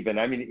Russia even.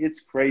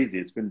 It's crazy.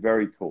 It's been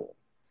very cool.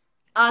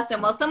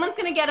 Awesome. Well, someone's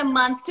going to get a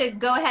month to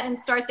go ahead and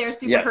start their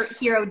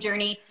superhero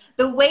journey.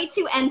 The way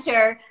to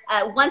enter,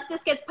 once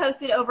this gets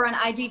posted over on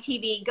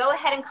IGTV, go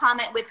ahead and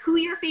comment with who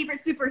your favorite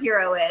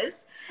superhero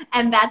is.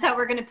 And that's how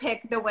we're going to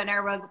pick the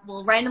winner.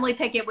 We'll randomly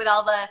pick it with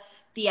all the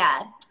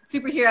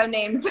superhero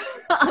names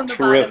on the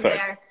bottom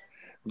there.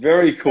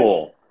 Very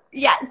cool.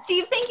 Yeah,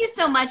 Steve, thank you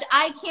so much.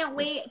 I can't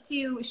wait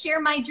to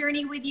share my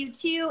journey with you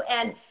too,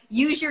 and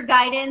use your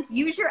guidance,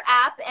 use your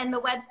app and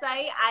the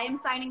website. I am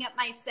signing up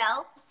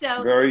myself.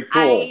 So very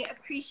cool. I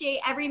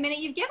appreciate every minute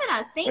you've given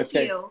us. Thank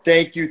you.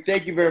 Thank you.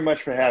 Thank you very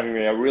much for having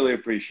me. I really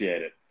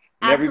appreciate it.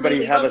 And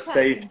everybody have a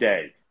safe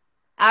day.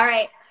 All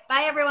right.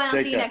 Bye, everyone.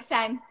 I'll see you next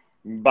time.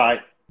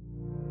 Bye.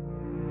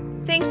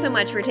 Thanks so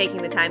much for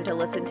taking the time to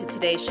listen to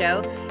today's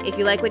show. If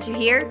you like what you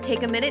hear,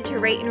 take a minute to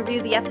rate and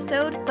review the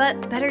episode,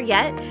 but better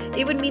yet,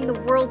 it would mean the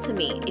world to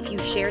me if you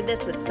shared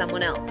this with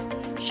someone else.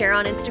 Share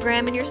on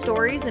Instagram in your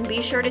stories, and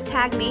be sure to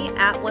tag me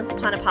at Once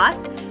Upon a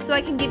Pots so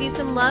I can give you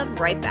some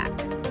love right back.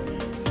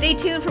 Stay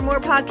tuned for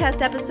more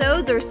podcast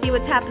episodes, or see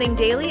what's happening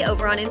daily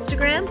over on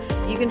Instagram.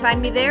 You can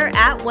find me there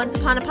at Once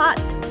Upon a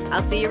Pots.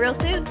 I'll see you real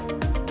soon.